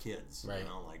have our kids. Right. You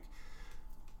know, like,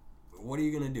 what are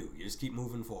you going to do? You just keep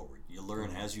moving forward. You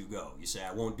learn as you go. You say,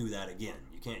 I won't do that again.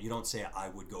 You don't say, I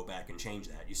would go back and change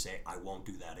that. You say, I won't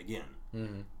do that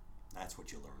again. That's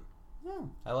what you learn. Yeah,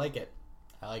 I like it.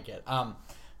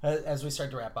 As we start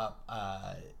to wrap up,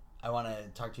 I want to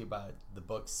talk to you about the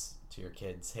books to your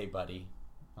kids. Hey, buddy.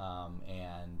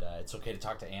 And It's Okay to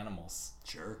Talk to Animals.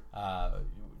 Sure.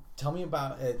 Tell me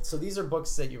about it. So these are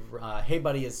books that you've... Hey,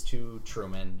 Buddy is to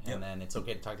Truman, Yep. and then It's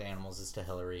Okay to Talk to Animals is to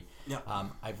Hillary. Yep.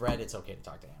 I've read It's Okay to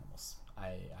Talk to Animals.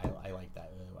 I like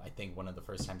that. I think one of the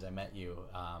first times I met you,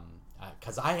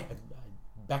 because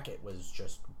Beckett was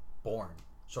just born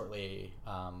shortly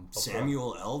before.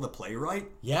 Samuel L., the playwright?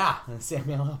 Yeah,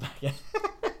 Samuel L. Beckett.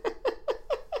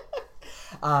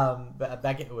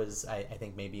 Beckett was, I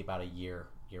think, maybe about a year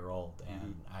old,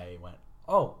 and I went,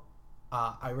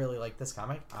 I really like this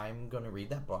comic. I'm going to read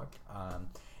that book,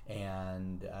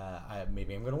 and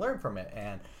maybe I'm going to learn from it.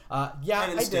 And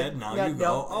and instead, I did. now Yeah, you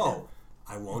go,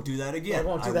 I won't do that again. I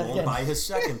won't do that again. buy his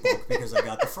second book because I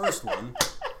got the first one.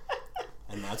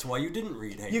 And that's why you didn't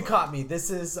read Hey You Buddy. caught me. This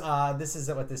is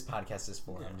what this podcast is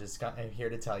for. Yeah. I'm here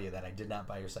to tell you that I did not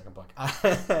buy your second book.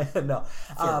 No.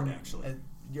 Third, actually.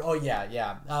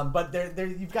 Yeah. But there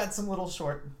you've got some little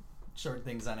short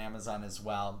things on Amazon as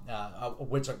well,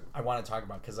 which I want to talk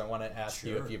about because I want to ask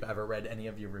you if you've ever read any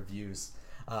of your reviews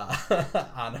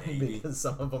on them, because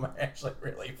some of them are actually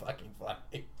really fucking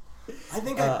funny. I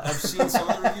think I've seen some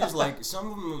of the reviews. Like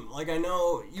some of them, like I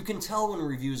know you can tell when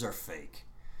reviews are fake.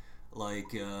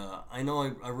 Like I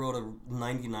know I wrote a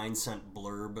 99-cent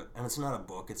blurb, and it's not a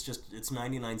book. It's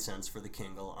 99 cents for the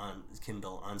Kindle on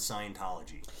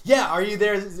Scientology. Yeah, are you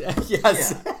there?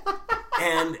 Yes. Yeah.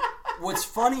 And what's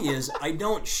funny is I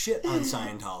don't shit on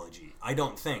Scientology. I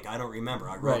don't remember.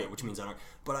 I wrote it, which means I don't.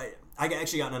 But I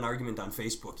actually got in an argument on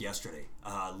Facebook yesterday.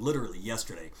 Literally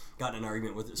yesterday, got in an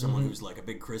argument with someone who's like a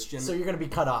big Christian. So you're going to be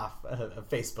cut off of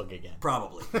Facebook again?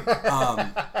 Probably.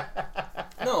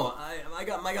 No, I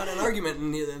got in an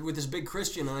argument with this big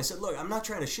Christian, and I said, look, I'm not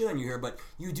trying to shit on you here, but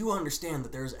you do understand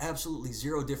that there is absolutely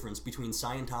zero difference between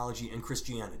Scientology and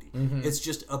Christianity. It's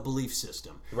just a belief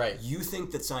system. Right. You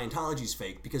think that Scientology's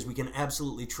fake because we can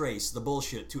absolutely trace the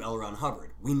bullshit to L. Ron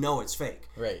Hubbard. We know it's fake.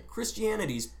 Right.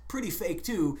 Christianity's pretty fake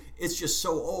too. It's just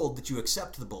so old that you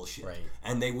accept the bullshit. Right.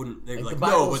 And they're like, the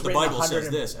no, but the Bible says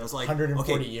this. And it's like,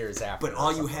 140 okay, yese after. but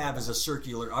all you have is a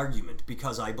circular argument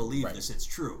because I believe this, it's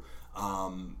true.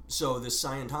 So this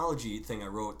Scientology thing I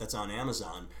wrote that's on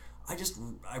Amazon,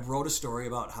 I wrote a story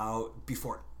about how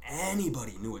before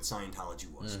anybody knew what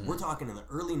Scientology was, we're talking in the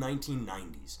early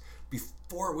 1990s,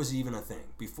 before it was even a thing,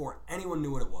 before anyone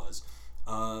knew what it was,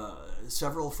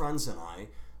 several friends and I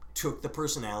took the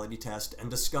personality test and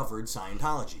discovered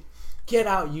Scientology. Get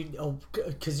out,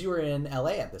 because you were in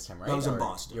LA at this time, right? I was in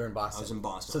Boston. You were in Boston. I was in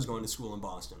Boston. I was going to school in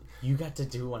Boston. You got to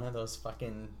do one of those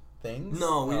fucking things?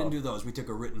 No, we didn't do those. We took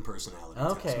a written personality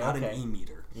test, not an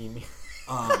E-meter.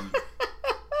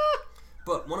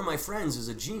 But one of my friends is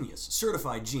a genius,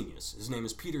 certified genius. His name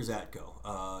is Peter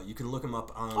Zatko. You can look him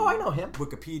up on I know him.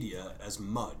 Wikipedia as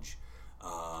Mudge.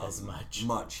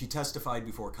 Mudge. He testified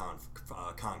before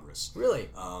Congress. Really?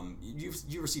 You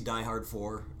ever see Die Hard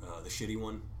 4, the shitty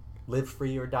one? Live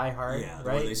Free or Die Hard, Yeah, right?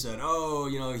 where they said,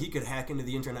 he could hack into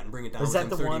the internet and bring it down Was within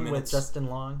that the 30 one minutes. with Justin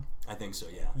Long? I think so,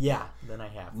 yeah. Yeah, then I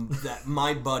have. That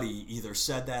my buddy either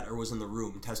said that or was in the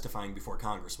room testifying before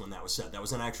Congress when that was said. That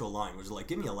was an actual line. It was like,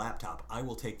 give me a laptop. I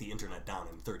will take the internet down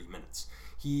in 30 minutes.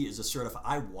 He is a certified...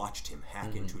 I watched him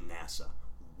hack into NASA.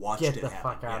 Get the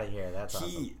fuck out of here. That's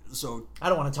awesome. So I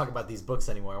don't want to talk about these books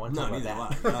anymore. I want to talk about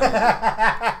that.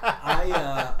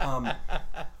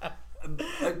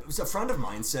 A friend of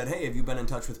mine said, hey, have you been in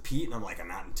touch with Pete? And I'm like, I'm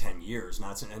not in 10 years.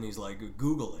 And he's like,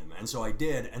 Google him. And so I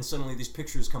did. And suddenly these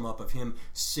pictures come up of him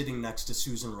sitting next to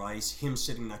Susan Rice, him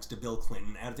sitting next to Bill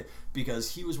Clinton.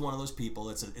 Because he was one of those people,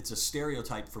 it's a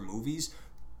stereotype for movies,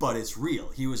 but it's real.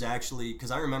 He was actually, because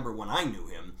I remember when I knew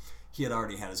him, he had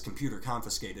already had his computer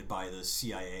confiscated by the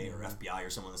CIA or FBI or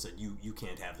someone that said, you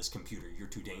can't have this computer, you're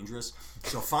too dangerous.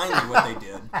 So finally what they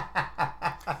did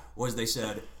was they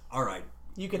said, all right,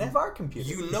 you can have our computer.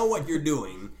 You know what you're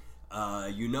doing.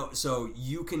 So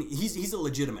you can. He's a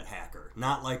legitimate hacker,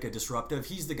 not like a disruptive.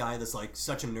 He's the guy that's like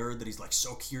such a nerd that he's like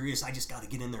so curious. I just got to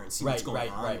get in there and see what's going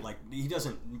on. Right. Like he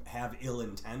doesn't have ill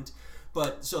intent.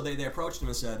 But so they approached him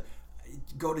and said,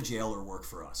 go to jail or work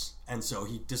for us. And so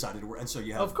he decided to work. And so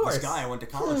you have this guy I went to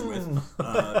college with,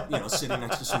 sitting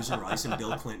next to Susan Rice and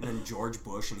Bill Clinton and George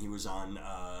Bush, and he was on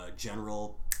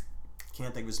General.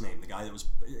 Can't think of his name. The guy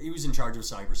he was in charge of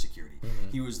cybersecurity.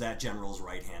 He was that general's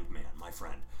right-hand man, my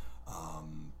friend.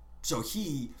 So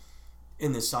he's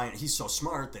so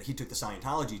smart that he took the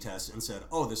Scientology test and said,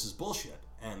 oh, this is bullshit.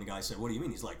 And the guy said, what do you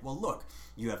mean? He's like, well, look,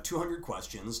 you have 200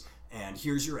 questions, and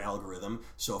here's your algorithm.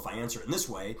 So if I answer it in this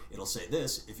way, it'll say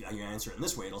this. If you answer it in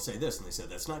this way, it'll say this. And they said,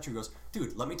 that's not true. He goes,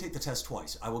 dude, let me take the test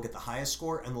twice. I will get the highest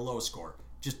score and the lowest score.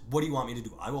 Just what do you want me to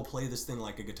do? I will play this thing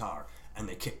like a guitar. And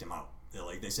they kicked him out.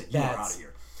 They said, you're out of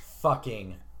here.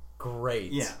 Fucking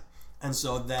great. Yeah. And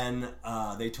so then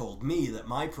they told me that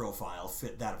my profile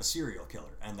fit that of a serial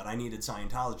killer and that I needed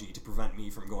Scientology to prevent me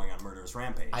from going on murderous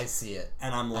rampage. I see it.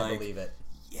 And I'm like, I believe it.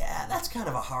 Yeah, that's kind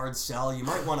of a hard sell. You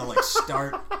might want to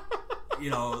start,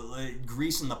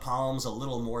 greasing the palms a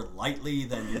little more lightly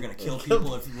than you're going to kill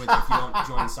people if you don't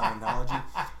join Scientology.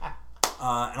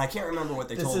 And I can't remember what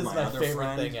they told my other friend. This is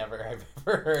my favorite thing ever I've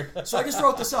ever heard. So I just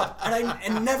wrote this up,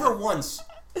 and never once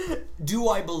do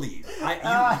I believe.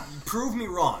 You prove me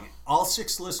wrong. All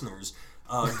 6 listeners,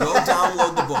 go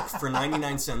download the book for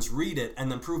 99 cents, read it,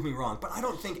 and then prove me wrong. But I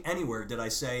don't think anywhere did I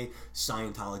say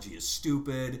Scientology is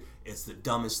stupid, it's the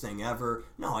dumbest thing ever.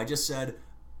 No, I just said,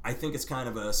 I think it's kind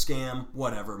of a scam,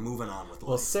 whatever, moving on with life.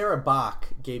 Well, Sarah Bach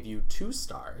gave you 2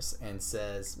 stars and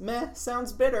says, meh,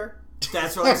 sounds bitter.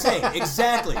 That's what I'm saying.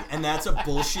 Exactly. And that's a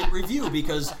bullshit review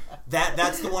because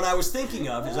that's the one I was thinking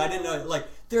of is I didn't know,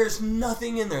 there's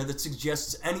nothing in there that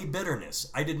suggests any bitterness.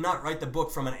 I did not write the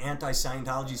book from an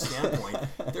anti-Scientology standpoint.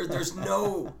 There's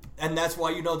no, and that's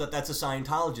why you know that that's a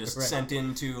Scientologist sent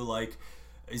into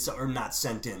or not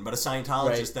sent in, but a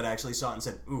Scientologist that actually saw it and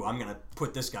said, ooh, I'm going to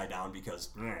put this guy down because,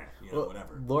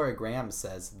 whatever. Laura Graham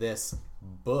says this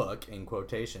book, in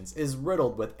quotations, is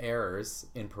riddled with errors,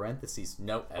 in parentheses,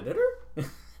 no editor,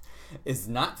 is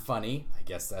not funny. I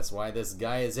guess that's why this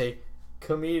guy is a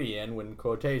comedian, in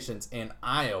quotations, in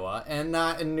Iowa and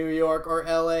not in New York or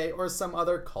LA or some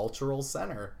other cultural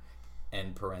center,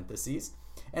 end parentheses,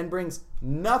 and brings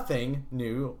nothing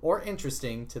new or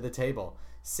interesting to the table.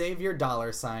 Save your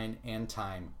 $ and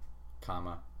time,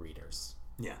 readers.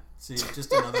 Yeah. See,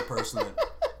 just another person that...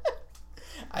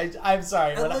 I'm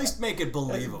sorry. At least make it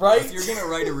believable. Right? If you're going to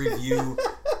write a review,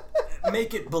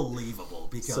 make it believable.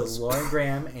 Because so Laura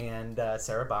Graham and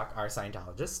Sarah Bach are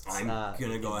Scientologists. I'm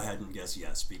going to go ahead and guess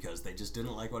yes, because they just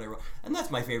didn't like what I wrote. And that's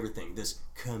my favorite thing. This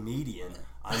comedian,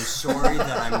 I'm sorry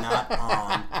that I'm not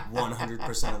on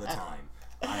 100% of the time.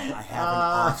 I have an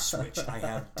off switch. I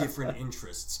have different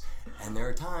interests. And there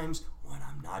are times when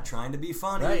I'm not trying to be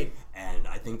funny. Right. And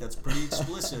I think that's pretty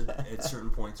explicit at certain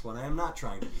points when I am not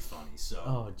trying to be funny. So.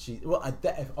 Oh, geez. Well,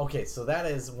 okay, so that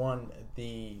is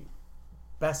the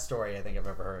best story I think I've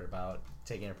ever heard about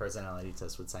taking a personality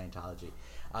test with Scientology.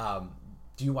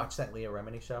 Do you watch that Leah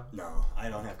Remini show? No, I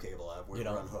don't have cable. We're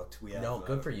unhooked. We have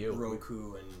good for you.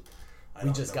 Roku and...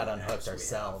 We just got unhooked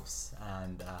ourselves,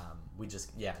 and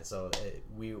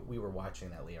we were watching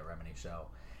that Leah Remini show,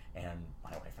 and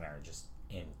my wife and I are just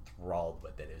enthralled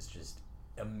with it. It's just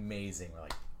amazing. We're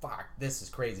like, fuck, this is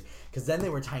crazy. Because then they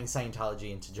were tying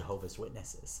Scientology into Jehovah's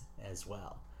Witnesses as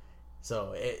well.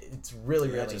 So it's really,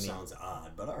 That really just neat. sounds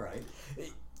odd, but all right.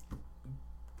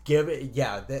 Give it,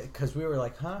 yeah, because we were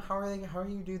like, huh, how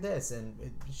do you do this? And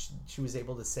she was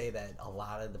able to say that a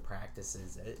lot of the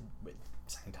practices,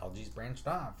 Scientology's branched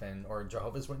off, or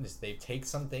Jehovah's Witness, they take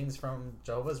some things from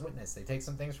Jehovah's Witness, they take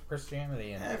some things from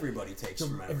Christianity, and Everybody takes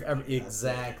from everybody.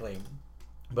 exactly.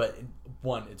 But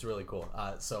one, it's really cool.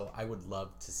 So I would love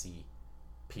to see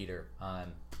Peter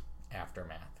on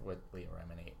Aftermath with Leah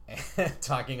Remini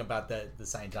talking about the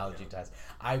Scientology ties.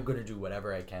 I'm going to do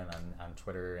whatever I can on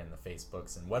Twitter and the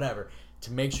Facebooks and whatever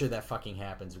to make sure that fucking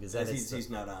happens, because that He's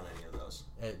not on any of those.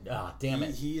 Damn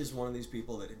it. He is one of these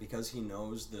people that, because he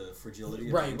knows the fragility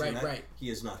of Right, the internet, right. he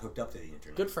is not hooked up to the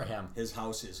internet. Good for him. His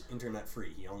house is internet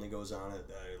free. He only goes on it,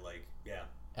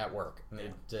 At work.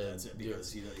 that's it,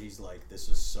 because he's like, this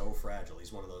is so fragile.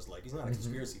 He's one of those, like, he's not a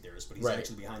conspiracy theorist, but he's Right.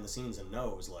 actually behind the scenes and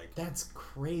knows, like... That's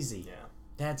crazy. Yeah.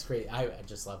 That's great. I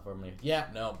just love for me. Yeah,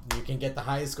 no, you can get the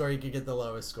highest score, you can get the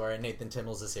lowest score, and Nathan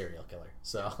Timmel's a serial killer.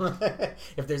 So,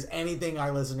 if there's anything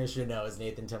our listeners should know, is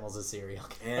Nathan Timmel's a serial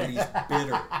killer. And he's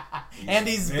bitter.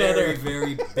 He's very, bitter.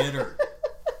 very bitter.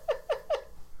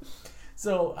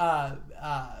 So,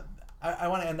 I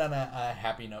want to end on a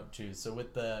happy note too. So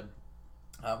with the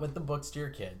books to your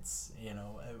kids,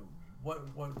 what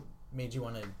made you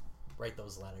want to write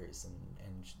those letters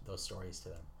and those stories to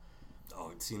them? Oh,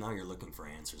 see, now you're looking for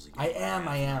answers again. I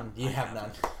am. You have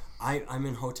none. I'm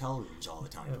in hotel rooms all the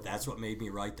time. That's what made me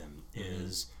write them.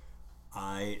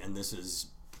 And this is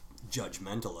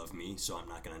judgmental of me, so I'm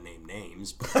not going to name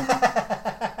names. But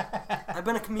I've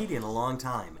been a comedian a long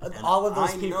time. And all of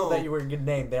those I people know, that you were going to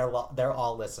name, they're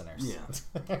all listeners.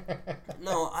 Yeah.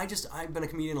 No, I've been a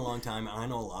comedian a long time, and I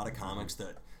know a lot of comics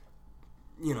that,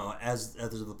 as to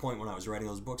the point when I was writing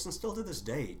those books, and still to this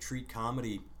day, treat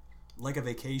comedy like a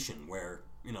vacation where,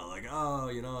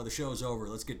 the show's over,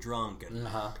 let's get drunk. And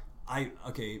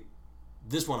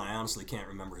this one, I honestly can't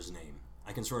remember his name.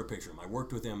 I can sort of picture him. I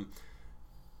worked with him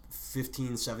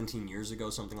 15, 17 years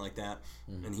ago, something like that,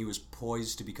 and he was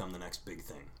poised to become the next big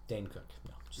thing. Dane Cook.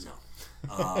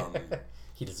 No.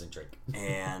 He doesn't drink.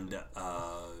 And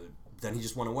then he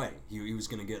just went away. He was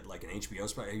going to get like an HBO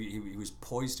spot. He was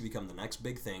poised to become the next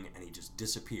big thing, and he just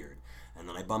disappeared. And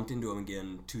then I bumped into him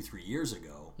again 2-3 years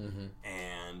ago,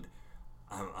 and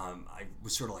I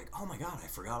was sort of like, oh my God, I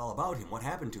forgot all about him. What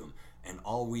happened to him? And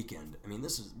all weekend,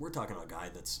 we're talking about a guy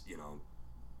that's,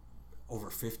 over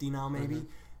 50 now maybe.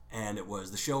 And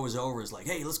the show was over. It's like,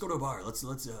 hey, let's go to a bar. Let's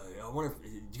I wonder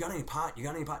if you got any pot?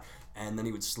 And then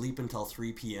he would sleep until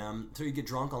 3 p.m. So he'd get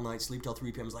drunk all night, sleep till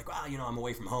 3 p.m. It's like, wow, I'm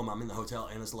away from home. I'm in the hotel.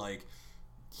 And it's like,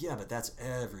 yeah, but that's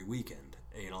every weekend.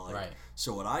 Right.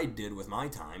 So what I did with my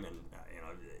time, and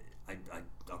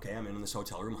I'm in this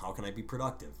hotel room. How can I be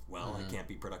productive? Well, I can't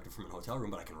be productive from a hotel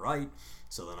room, but I can write.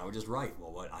 So then I would just write.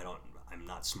 Well, I'm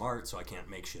not smart, so I can't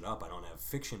make shit up. I don't have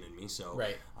fiction in me, so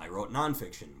I wrote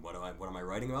nonfiction. What am I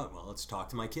writing about? Well, let's talk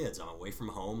to my kids. I'm away from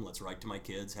home. Let's write to my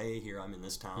kids. Hey, here I'm in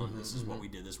this town. This is what we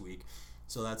did this week.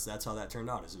 So that's how that turned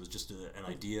out. It was just an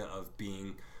idea of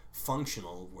being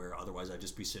functional, where otherwise I'd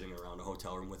just be sitting around a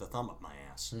hotel room with a thumb up my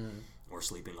ass or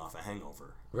sleeping off a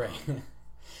hangover. Right.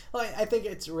 Well, I think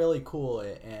it's really cool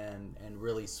and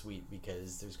really sweet,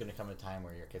 because there's going to come a time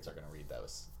where your kids are going to read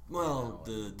those. Well,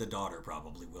 the daughter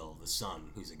probably will. The son,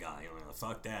 he's a guy.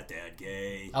 Fuck that, Dad,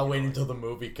 gay. I'll wait until the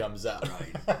movie comes out.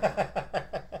 Right.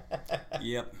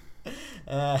 Yep.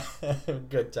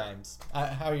 Good times.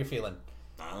 How are you feeling?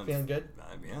 Feeling good?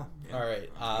 Yeah. All right.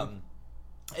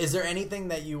 Is there anything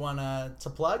that you want to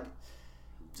plug?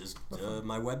 Just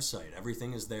my website.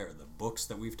 Everything is there. The books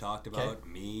that we've talked about,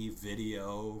 me,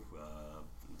 video,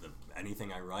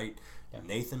 anything I write.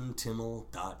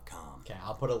 NathanTimmel.com. Okay,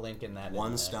 I'll put a link in that.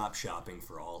 One-stop shopping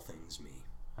for all things me.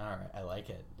 All right, I like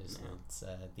it. It's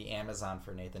the Amazon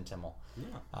for Nathan Timmel.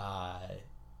 Yeah.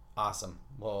 Awesome.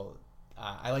 Well,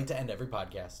 I like to end every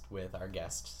podcast with our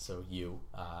guest, so you,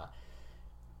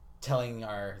 telling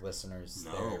our listeners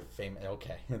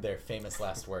their famous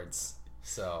last words.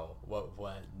 So what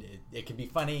it can be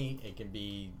funny, it can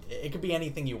be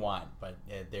anything you want, but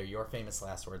they're your famous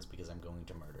last words, because I'm going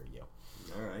to murder you.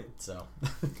 All right. So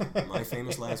my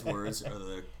famous last words are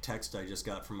the text I just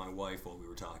got from my wife while we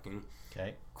were talking.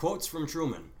 Okay. Quotes from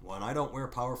Truman. When I don't wear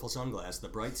powerful sunglasses, the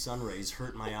bright sun rays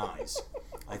hurt my eyes.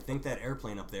 I think that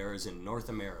airplane up there is in North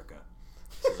America.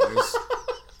 So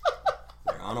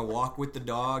they're on a walk with the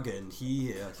dog, and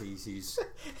he's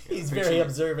very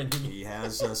observant. He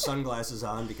has sunglasses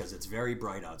on because it's very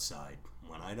bright outside.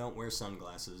 When I don't wear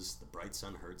sunglasses, the bright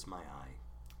sun hurts my eye.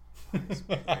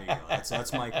 There you go.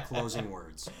 That's my closing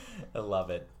words. I love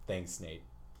it. Thanks, Nate.